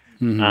in,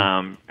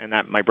 and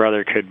that my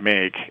brother could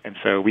make, and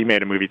so we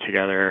made a movie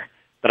together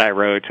that I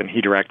wrote and he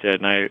directed,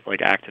 and I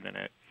like acted in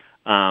it.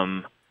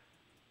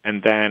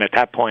 And then at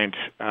that point,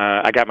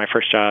 I got my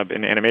first job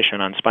in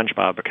animation on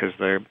SpongeBob because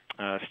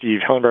Steve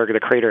Hillenburg, the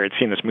creator, had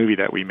seen this movie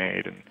that we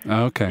made, and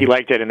he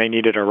liked it, and they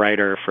needed a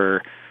writer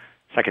for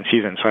second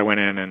season. So I went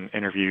in and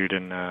interviewed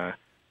and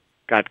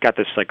got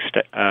this like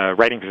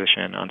writing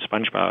position on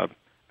SpongeBob,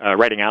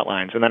 writing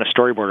outlines, and then a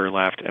storyboarder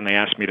left, and they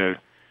asked me to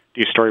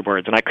do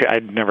storyboards, and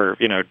I'd never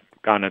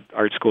gone to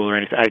art school or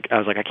anything. I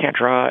was like, I can't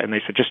draw, and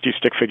they said just do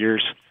stick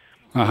figures,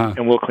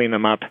 and we'll clean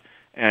them up.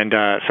 And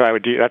so I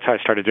would do. That's how I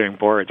started doing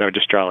boards. I would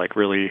just draw like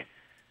really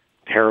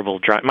terrible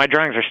drawings. My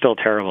drawings are still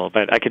terrible,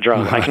 but I can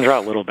draw a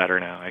little better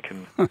now. I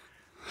can.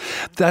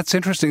 That's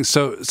interesting.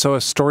 So a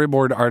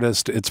storyboard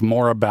artist, it's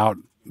more about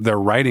their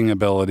writing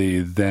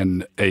ability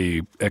than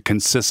a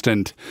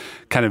consistent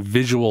kind of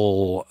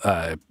visual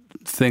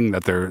thing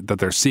that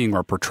they're seeing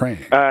or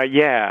portraying.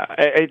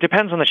 It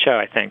depends on the show,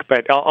 I think.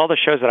 But all the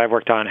shows that I've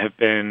worked on have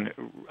been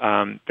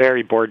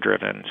very board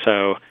driven.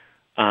 So.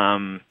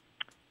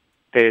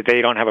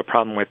 They don't have a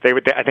problem with.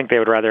 I think they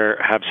would rather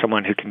have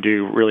someone who can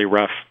do really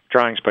rough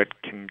drawings, but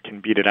can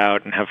beat it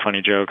out and have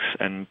funny jokes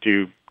and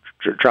do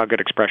draw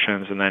good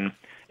expressions, and then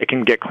it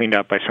can get cleaned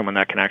up by someone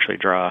that can actually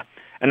draw.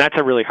 And that's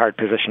a really hard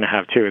position to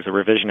have too, as a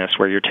revisionist,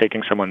 where you're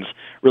taking someone's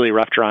really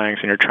rough drawings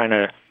and you're trying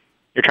to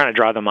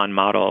draw them on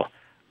model,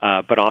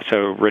 but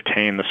also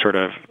retain the sort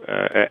of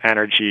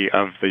energy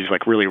of these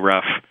like really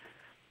rough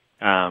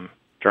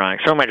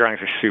drawings. Some of my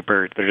drawings are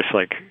super. They're just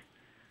like,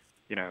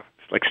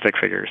 like stick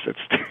figures. It's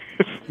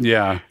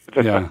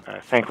a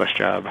thankless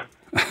job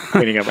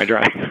cleaning up my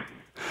drawings.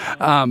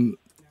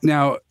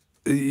 Now,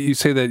 you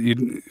say that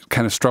you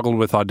kind of struggled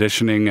with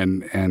auditioning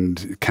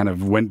and kind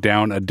of went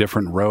down a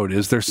different road.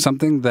 Is there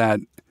something that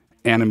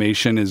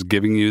animation is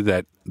giving you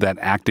that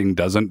acting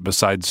doesn't,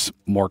 besides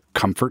more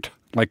comfort?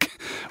 Like,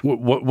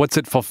 what's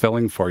it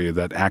fulfilling for you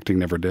that acting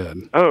never did?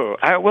 Oh,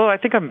 I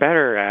think I'm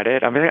better at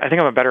it. I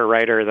think I'm a better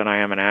writer than I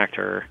am an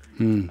actor.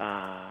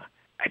 I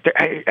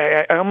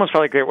almost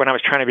felt like when I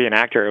was trying to be an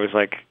actor, it was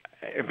like,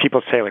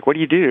 people say, like, what do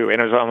you do?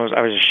 And I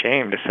was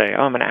ashamed to say,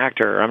 oh, I'm an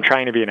actor, or I'm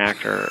trying to be an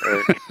actor,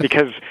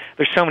 because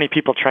there's so many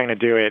people trying to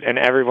do it, and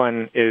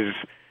everyone is,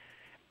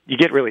 you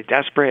get really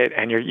desperate,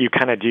 and you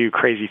kind of do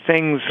crazy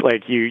things,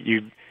 like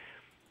you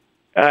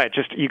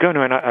go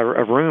into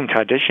a room to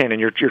audition, and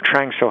you're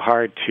trying so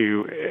hard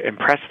to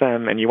impress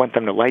them, and you want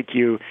them to like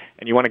you,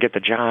 and you want to get the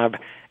job,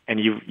 and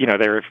you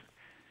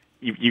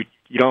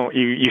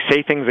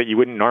say things that you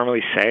wouldn't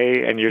normally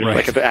say, and you're just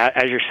like,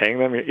 as you're saying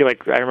them, you're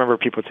like, I remember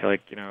people say,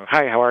 like,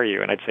 hi, how are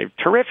you? And I'd say,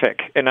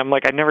 terrific. And I'm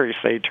like, I never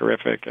say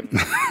terrific. And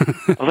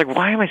I was like,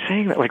 why am I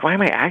saying that? Like, why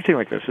am I acting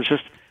like this? It's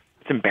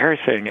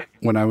embarrassing.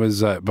 When I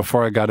was,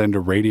 before I got into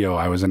radio,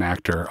 I was an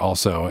actor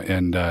also.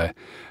 And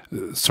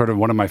sort of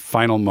one of my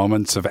final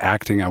moments of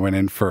acting, I went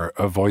in for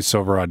a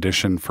voiceover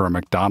audition for a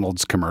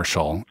McDonald's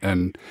commercial,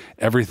 and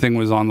everything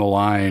was on the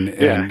line,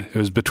 and it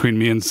was between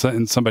me and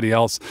somebody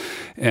else.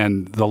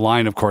 And the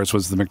line, of course,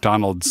 was the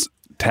McDonald's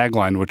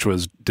tagline, which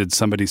was, "Did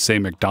somebody say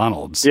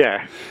McDonald's?"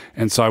 Yeah.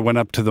 And so I went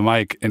up to the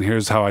mic, and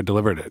here's how I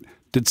delivered it.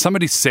 Did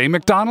somebody say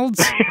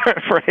McDonald's?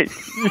 Right.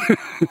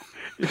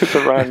 You hit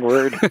the wrong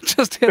word.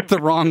 Just hit the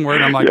wrong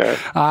word. I'm like,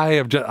 I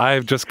have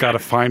just got to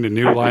find a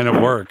new line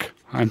of work.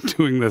 I'm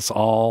doing this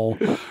all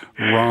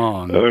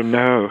wrong. Oh,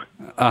 no.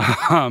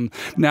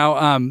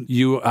 Now,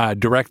 you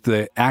direct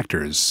the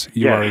actors.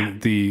 You are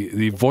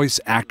the voice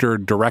actor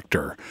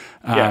director.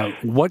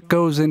 What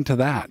goes into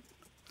that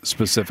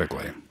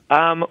specifically?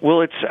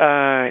 Well, it's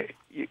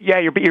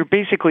you're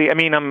basically. I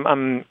mean,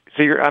 I'm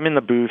in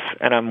the booth,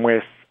 and I'm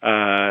with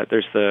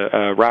there's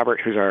the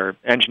Robert, who's our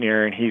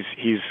engineer, and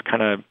he's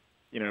kind of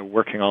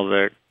working all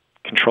the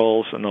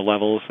controls and the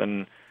levels,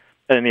 and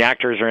then the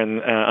actors are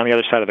on the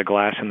other side of the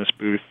glass in this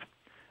booth.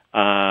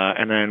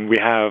 And then we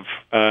have,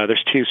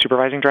 there's 2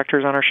 supervising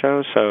directors on our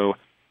show, so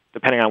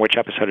depending on which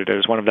episode it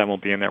is, one of them will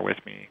be in there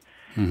with me.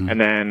 Mm-hmm. And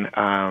then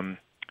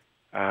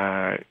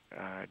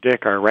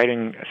Dick, our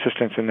writing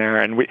assistant's in there,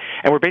 and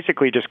we're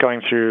basically just going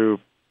through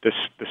the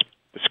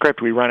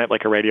script. We run it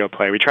like a radio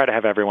play. We try to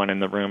have everyone in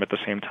the room at the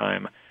same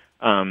time.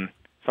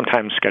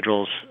 Sometimes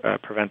schedules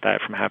prevent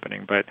that from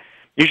happening, but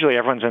usually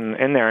everyone's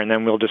in there, and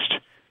then we'll just...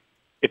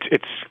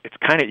 It's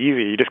kind of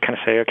easy. You just kind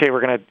of say, okay,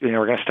 we're gonna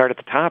start at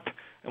the top,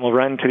 and we'll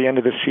run to the end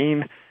of the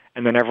scene,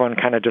 and then everyone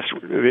kind of just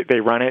they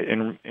run it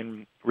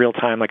in real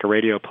time like a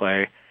radio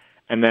play,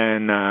 and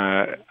then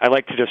I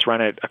like to just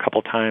run it a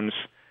couple times,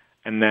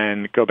 and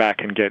then go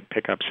back and get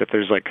pickups. If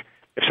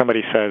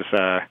somebody says,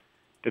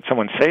 did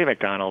someone say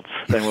McDonald's?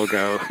 Then we'll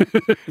go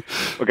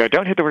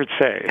don't hit the word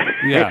say.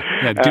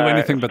 Yeah, do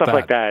anything but stuff that.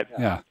 like that.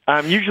 Yeah.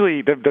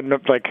 Usually the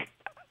like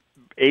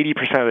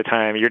 80% of the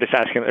time, you're just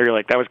asking, or you're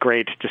like, that was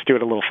great, just do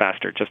it a little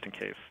faster, just in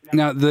case.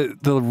 Now,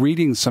 the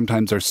readings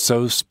sometimes are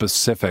so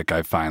specific,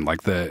 I find.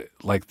 They're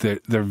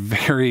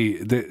very,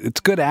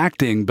 it's good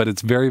acting, but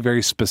it's very,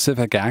 very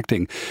specific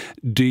acting.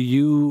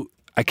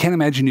 I can't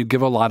imagine you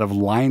give a lot of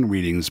line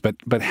readings, but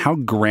how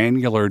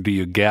granular do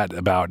you get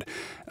about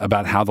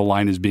how the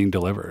line is being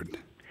delivered?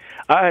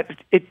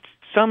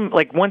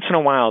 Once in a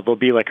while, there'll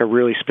be like a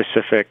really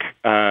specific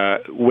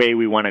way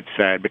we want it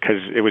said,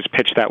 because it was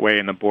pitched that way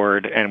in the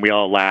board, and we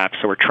all laugh.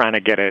 So we're trying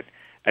to get it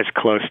as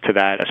close to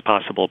that as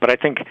possible. But I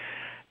think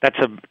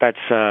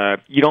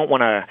you don't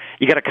want to.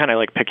 You got to kind of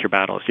like pick your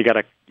battles. You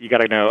got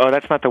to know. Oh,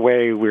 that's not the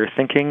way we were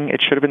thinking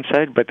it should have been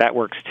said, but that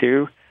works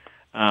too.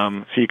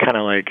 So you kind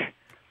of like.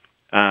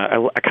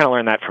 I kind of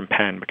learned that from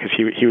Penn, because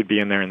he would be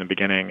in there in the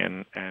beginning,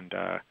 and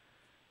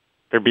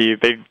they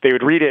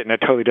would read it in a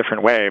totally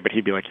different way, but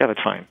he'd be like, yeah,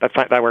 that's fine.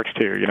 That works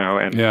too,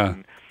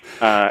 and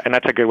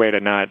that's a good way to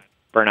not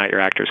burn out your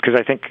actors, because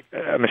I think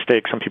a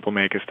mistake some people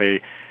make is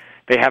they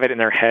have it in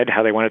their head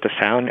how they want it to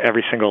sound,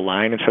 every single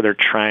line, and so they're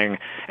trying,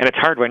 and it's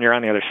hard when you're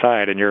on the other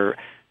side and you're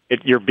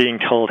being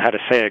told how to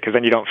say it, because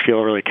then you don't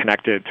feel really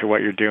connected to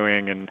what you're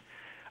doing, and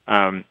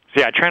I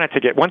try not to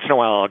get. Once in a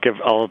while,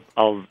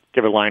 I'll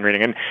give a line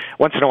reading, and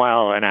once in a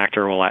while, an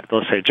actor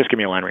they'll say, "Just give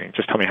me a line reading.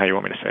 Just tell me how you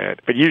want me to say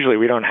it." But usually,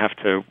 we don't have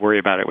to worry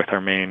about it with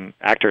our main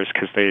actors,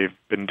 because they've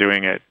been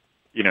doing it,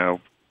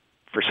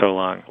 for so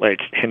long. Like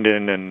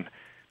Hynden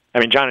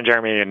John and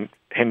Jeremy and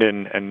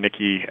Hynden and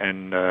Nikki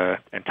and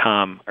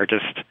Tom are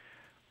just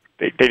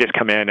they just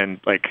come in and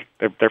like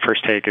their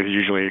first take is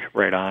usually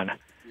right on.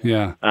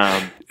 Yeah.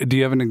 Do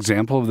you have an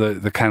example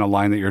of the kind of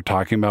line that you're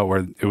talking about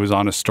where it was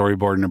on a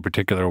storyboard in a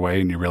particular way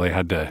and you really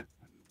had to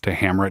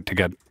hammer it to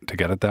get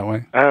it that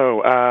way?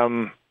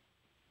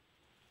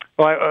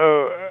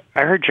 I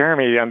heard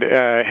Jeremy on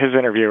his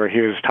interview where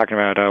he was talking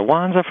about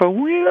wands are for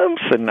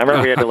wimps, and I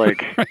remember we had to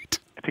like, right.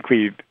 I think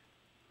we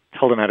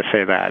told him how to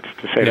say that,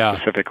 to say it a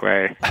specific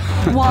way.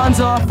 Wands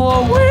are for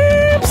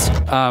wimps!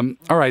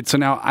 All right, so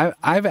now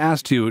I've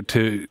asked you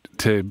to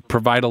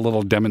provide a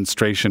little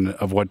demonstration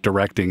of what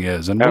directing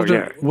is, and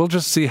we'll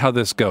just see how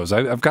this goes.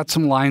 I've got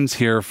some lines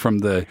here from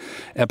the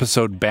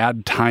episode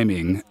Bad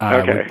Timing,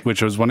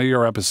 which was one of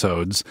your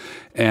episodes,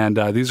 and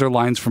these are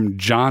lines from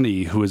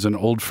Johnny, who is an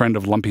old friend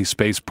of Lumpy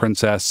Space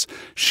Princess.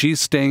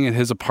 She's staying in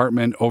his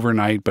apartment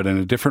overnight, but in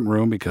a different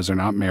room because they're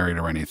not married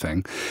or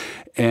anything.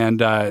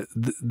 And I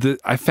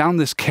found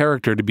this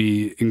character to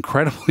be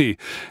incredibly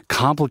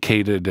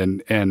complicated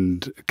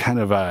and kind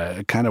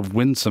of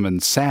winsome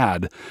and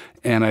sad.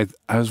 And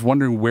I was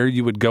wondering where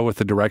you would go with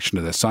the direction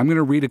of this. So I'm going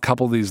to read a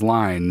couple of these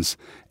lines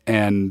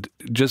and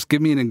just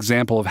give me an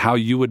example of how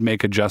you would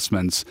make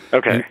adjustments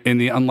in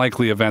the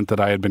unlikely event that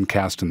I had been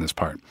cast in this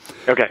part.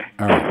 Okay.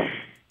 All right.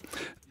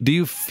 Do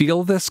you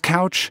feel this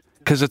couch?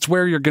 Because it's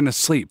where you're going to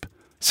sleep.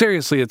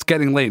 Seriously, it's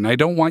getting late, and I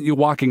don't want you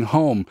walking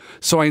home,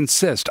 so I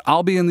insist.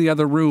 I'll be in the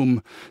other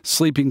room,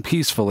 sleeping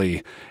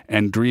peacefully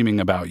and dreaming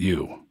about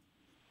you.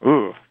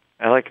 Ooh,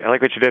 I like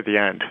what you did at the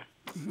end.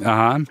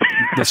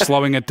 The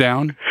slowing it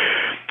down.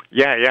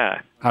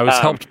 Yeah. I was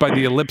helped by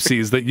the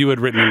ellipses that you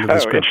had written into the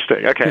script.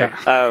 Interesting. Okay.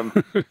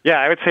 Yeah.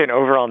 I would say an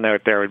overall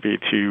note there would be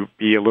to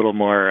be a little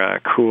more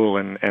cool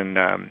and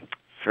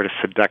sort of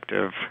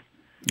seductive.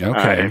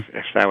 Okay.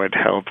 If that would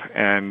help.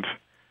 And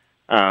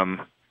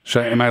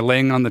am I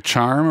laying on the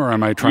charm, or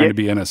am I trying to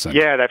be innocent?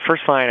 Yeah, that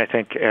first line, I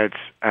think it's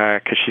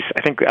because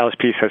I think Alice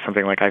P says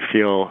something like, "I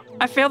feel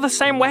the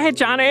same way,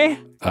 Johnny."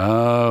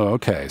 Oh,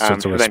 okay. So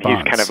it's a response. Then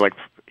he's kind of like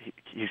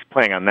he's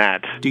playing on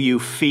that. Do you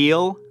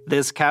feel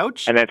this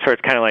couch? And then so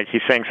it's kind of like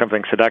he's saying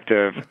something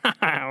seductive.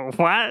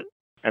 What?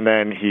 And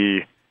then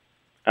he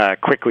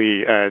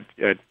quickly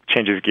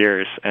changes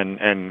gears and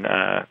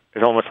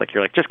it's almost like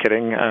you're like, just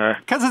kidding.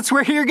 Because it's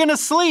where you're going to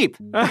sleep.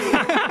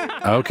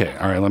 Okay.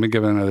 All right. Let me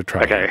give it another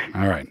try. Okay.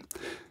 All right.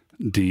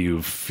 Do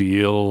you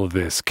feel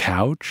this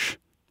couch?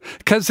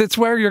 Because it's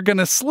where you're going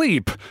to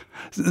sleep.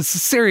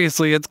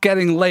 Seriously, it's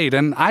getting late,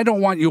 and I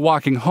don't want you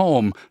walking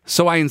home,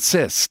 so I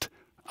insist.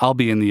 I'll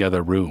be in the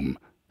other room,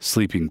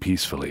 sleeping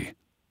peacefully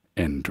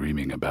and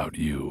dreaming about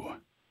you.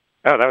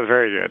 Oh, that was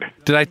very good.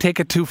 Did I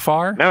take it too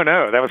far? No,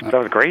 that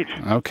was great.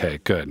 Okay,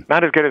 good.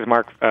 Not as good as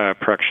Mark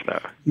Pruksch,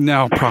 though.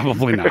 No,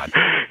 probably not.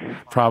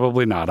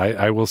 Probably not.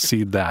 I will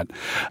cede that.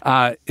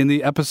 In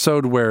the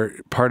episode where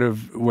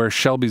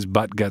Shelby's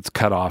butt gets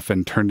cut off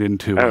and turned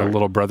into a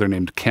little brother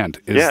named Kent,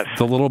 is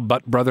the little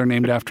butt brother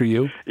named after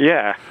you?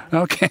 Yeah.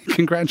 Okay,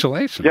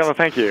 congratulations. Yeah, well,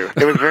 thank you.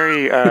 It was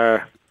very...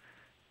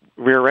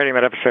 we were writing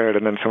that episode,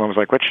 and then someone was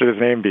like, "What should his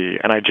name be?"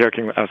 And I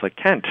was like,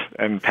 "Kent."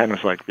 And Penn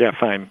was like, "Yeah,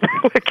 fine."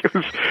 Like it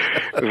was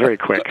very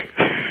quick.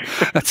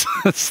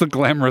 That's the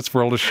glamorous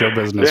world of show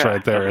business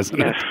right there, isn't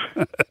it?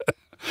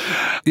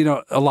 You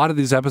know, a lot of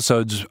these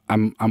episodes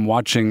I'm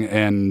watching,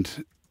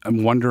 and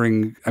I'm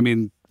wondering. I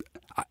mean,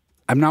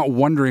 I'm not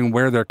wondering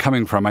where they're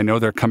coming from. I know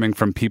they're coming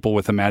from people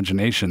with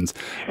imaginations,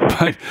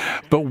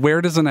 but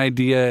where does an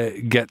idea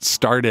get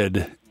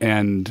started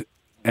and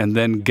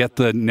then get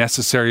the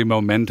necessary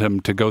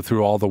momentum to go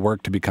through all the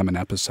work to become an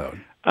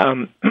episode?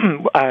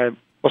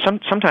 Well,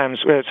 sometimes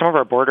some of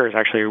our boarders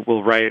actually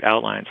will write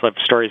outlines of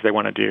stories they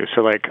want to do.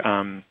 So like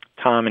Tom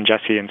and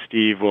Jesse and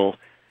Steve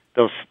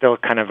they'll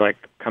kind of like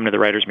come to the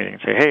writers' meeting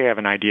and say, "Hey, I have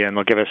an idea," and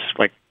they'll give us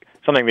like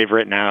something they've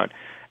written out,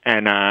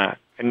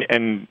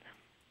 and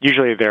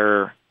usually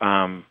they're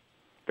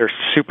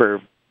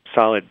super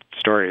solid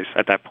stories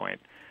at that point.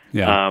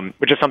 Yeah.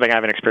 Which is something I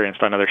haven't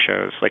experienced on other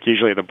shows. Like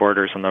usually the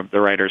boarders and the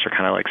writers are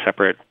kind of like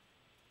separate.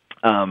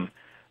 So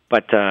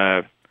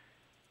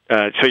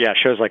yeah,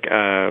 shows like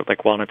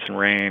Walnuts and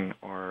Rain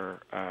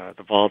or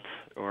The Vault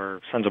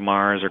or Sons of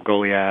Mars or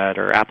Goliad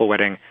or Apple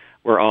Wedding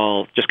were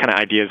all just kind of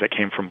ideas that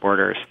came from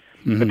boarders.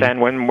 Mm-hmm. But then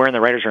when we're in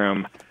the writer's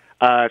room,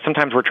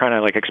 sometimes we're trying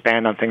to like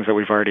expand on things that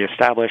we've already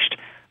established.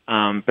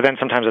 But then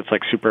sometimes it's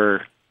like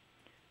super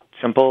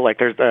simple. Like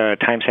there's a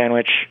Time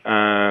Sandwich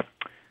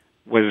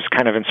was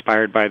kind of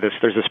inspired by this.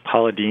 There's this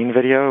Paula Deen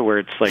video where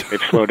it's like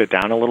they've slowed it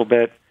down a little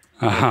bit.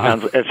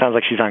 It sounds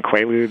like she's on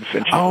Quaaludes.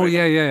 And she's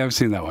yeah, I've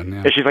seen that one.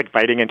 Yeah. And she's like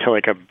biting into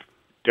like a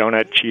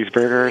donut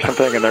cheeseburger or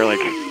something, and they're like,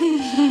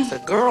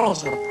 the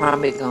girls are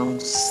probably going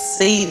to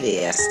see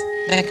this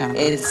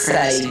and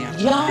say,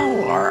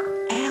 y'all are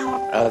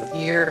out of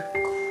your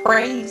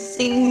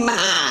crazy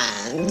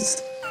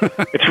minds.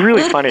 It's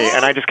really funny,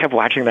 and I just kept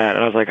watching that,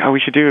 and I was like, I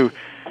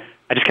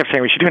just kept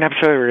saying we should do an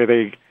episode where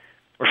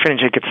Finn and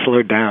Jake get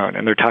slowed down,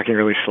 and they're talking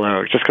really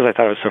slow, just because I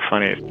thought it was so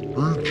funny. Hey,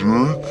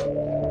 Jake.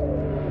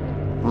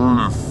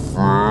 Hey,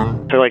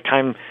 Finn. So, like,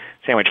 Time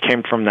Sandwich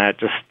came from that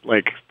just,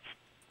 like,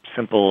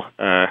 simple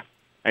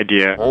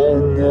idea. How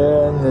long have we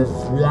been in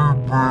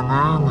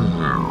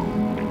here?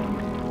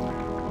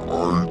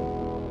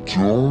 I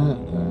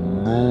don't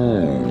know.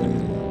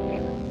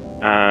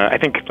 I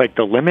think like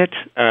The Limit,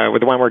 with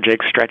the one where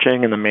Jake's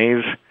stretching in the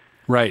maze.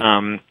 Right.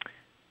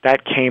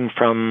 That came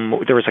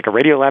from, there was like a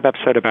Radiolab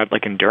episode about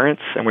like endurance,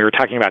 and we were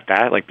talking about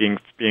that, like being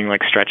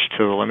like stretched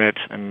to the limit.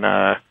 And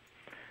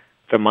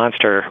The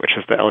Monster, which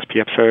is the LSP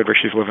episode where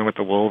she's living with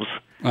the wolves,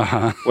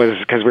 was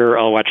because we were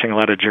all watching a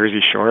lot of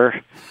Jersey Shore.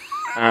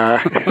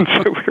 And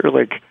so we were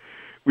like,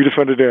 we just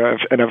wanted to have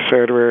an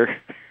episode where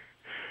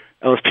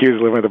LSP was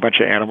living with a bunch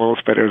of animals,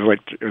 but it was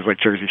like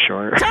Jersey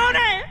Shore.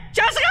 Tony!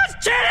 Jessica's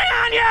cheating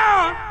on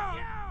you!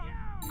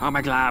 Oh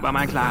my glab.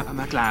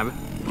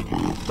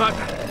 Look,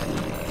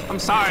 I'm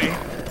sorry.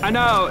 I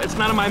know, it's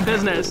none of my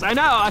business. I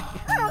know.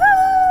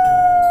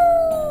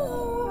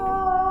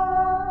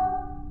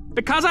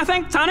 Because I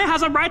think Tony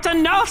has a right to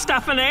know,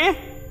 Stephanie.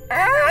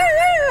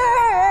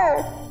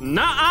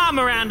 Nuh-uh,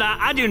 Miranda.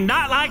 I do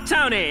not like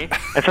Tony.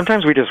 And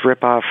sometimes we just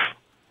rip off,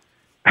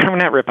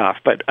 not rip off,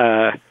 but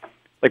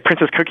like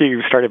Princess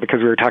Cookie started because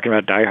we were talking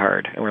about Die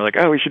Hard. And we're like,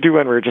 oh, we should do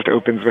one where it just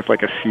opens with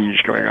like a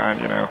siege going on,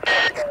 you know?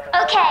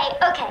 Okay.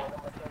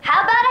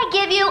 How about I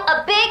give you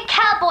a big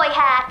cowboy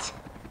hat?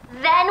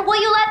 Then will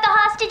you let the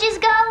hostages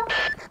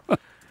go?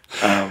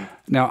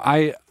 Now,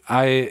 I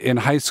in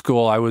high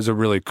school, I was a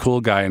really cool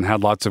guy and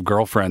had lots of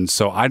girlfriends,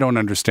 so I don't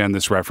understand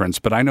this reference,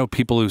 but I know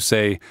people who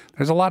say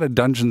there's a lot of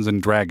Dungeons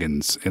and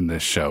Dragons in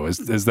this show.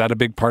 Is that a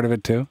big part of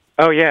it too?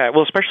 Oh, yeah.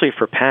 Well, especially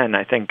for Penn,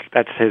 I think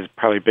that's his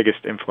probably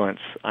biggest influence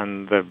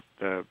on the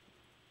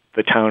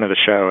tone of the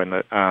show,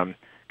 and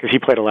because he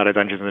played a lot of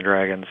Dungeons and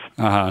Dragons.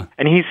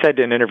 And he said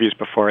in interviews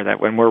before that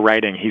when we're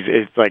writing,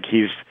 he's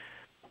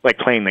like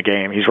playing the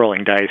game. He's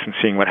rolling dice and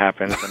seeing what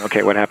happens, and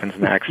okay, what happens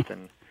next.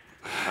 And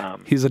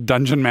he's a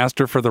dungeon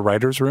master for the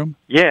writer's room?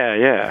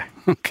 Yeah.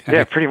 Okay.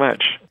 Yeah, pretty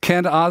much.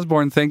 Kent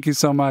Osborne, thank you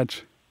so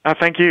much.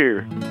 Thank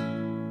you.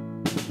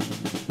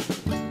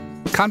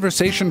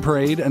 Conversation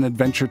Parade, an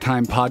Adventure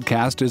Time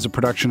podcast, is a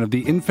production of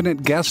the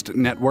Infinite Guest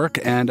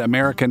Network and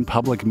American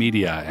Public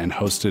Media, and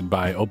hosted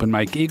by Open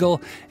Mike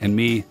Eagle and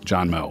me,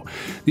 John Moe.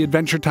 The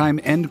Adventure Time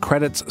end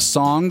credits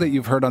song that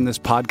you've heard on this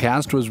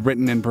podcast was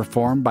written and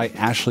performed by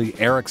Ashley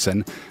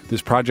Erickson.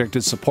 This project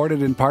is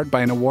supported in part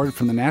by an award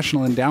from the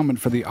National Endowment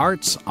for the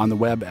Arts on the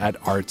web at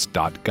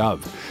arts.gov.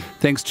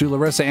 Thanks to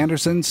Larissa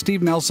Anderson,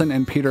 Steve Nelson,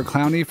 and Peter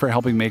Clowney for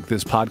helping make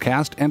this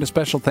podcast, and a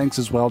special thanks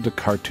as well to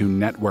Cartoon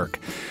Network.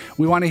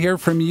 We want to hear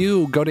from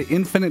you. Go to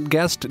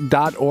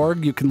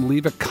infiniteguest.org. You can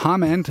leave a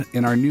comment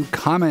in our new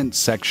comment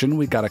section.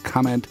 We got a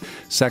comment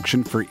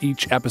section for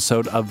each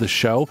episode of the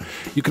show.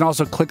 You can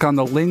also click on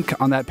the link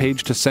on that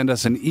page to send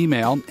us an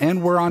email.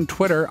 And we're on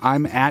Twitter.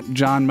 I'm at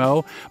John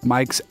Moe.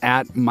 Mike's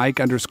at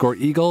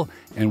Mike_Eagle.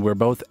 And we're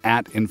both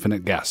at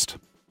Infinite Guest.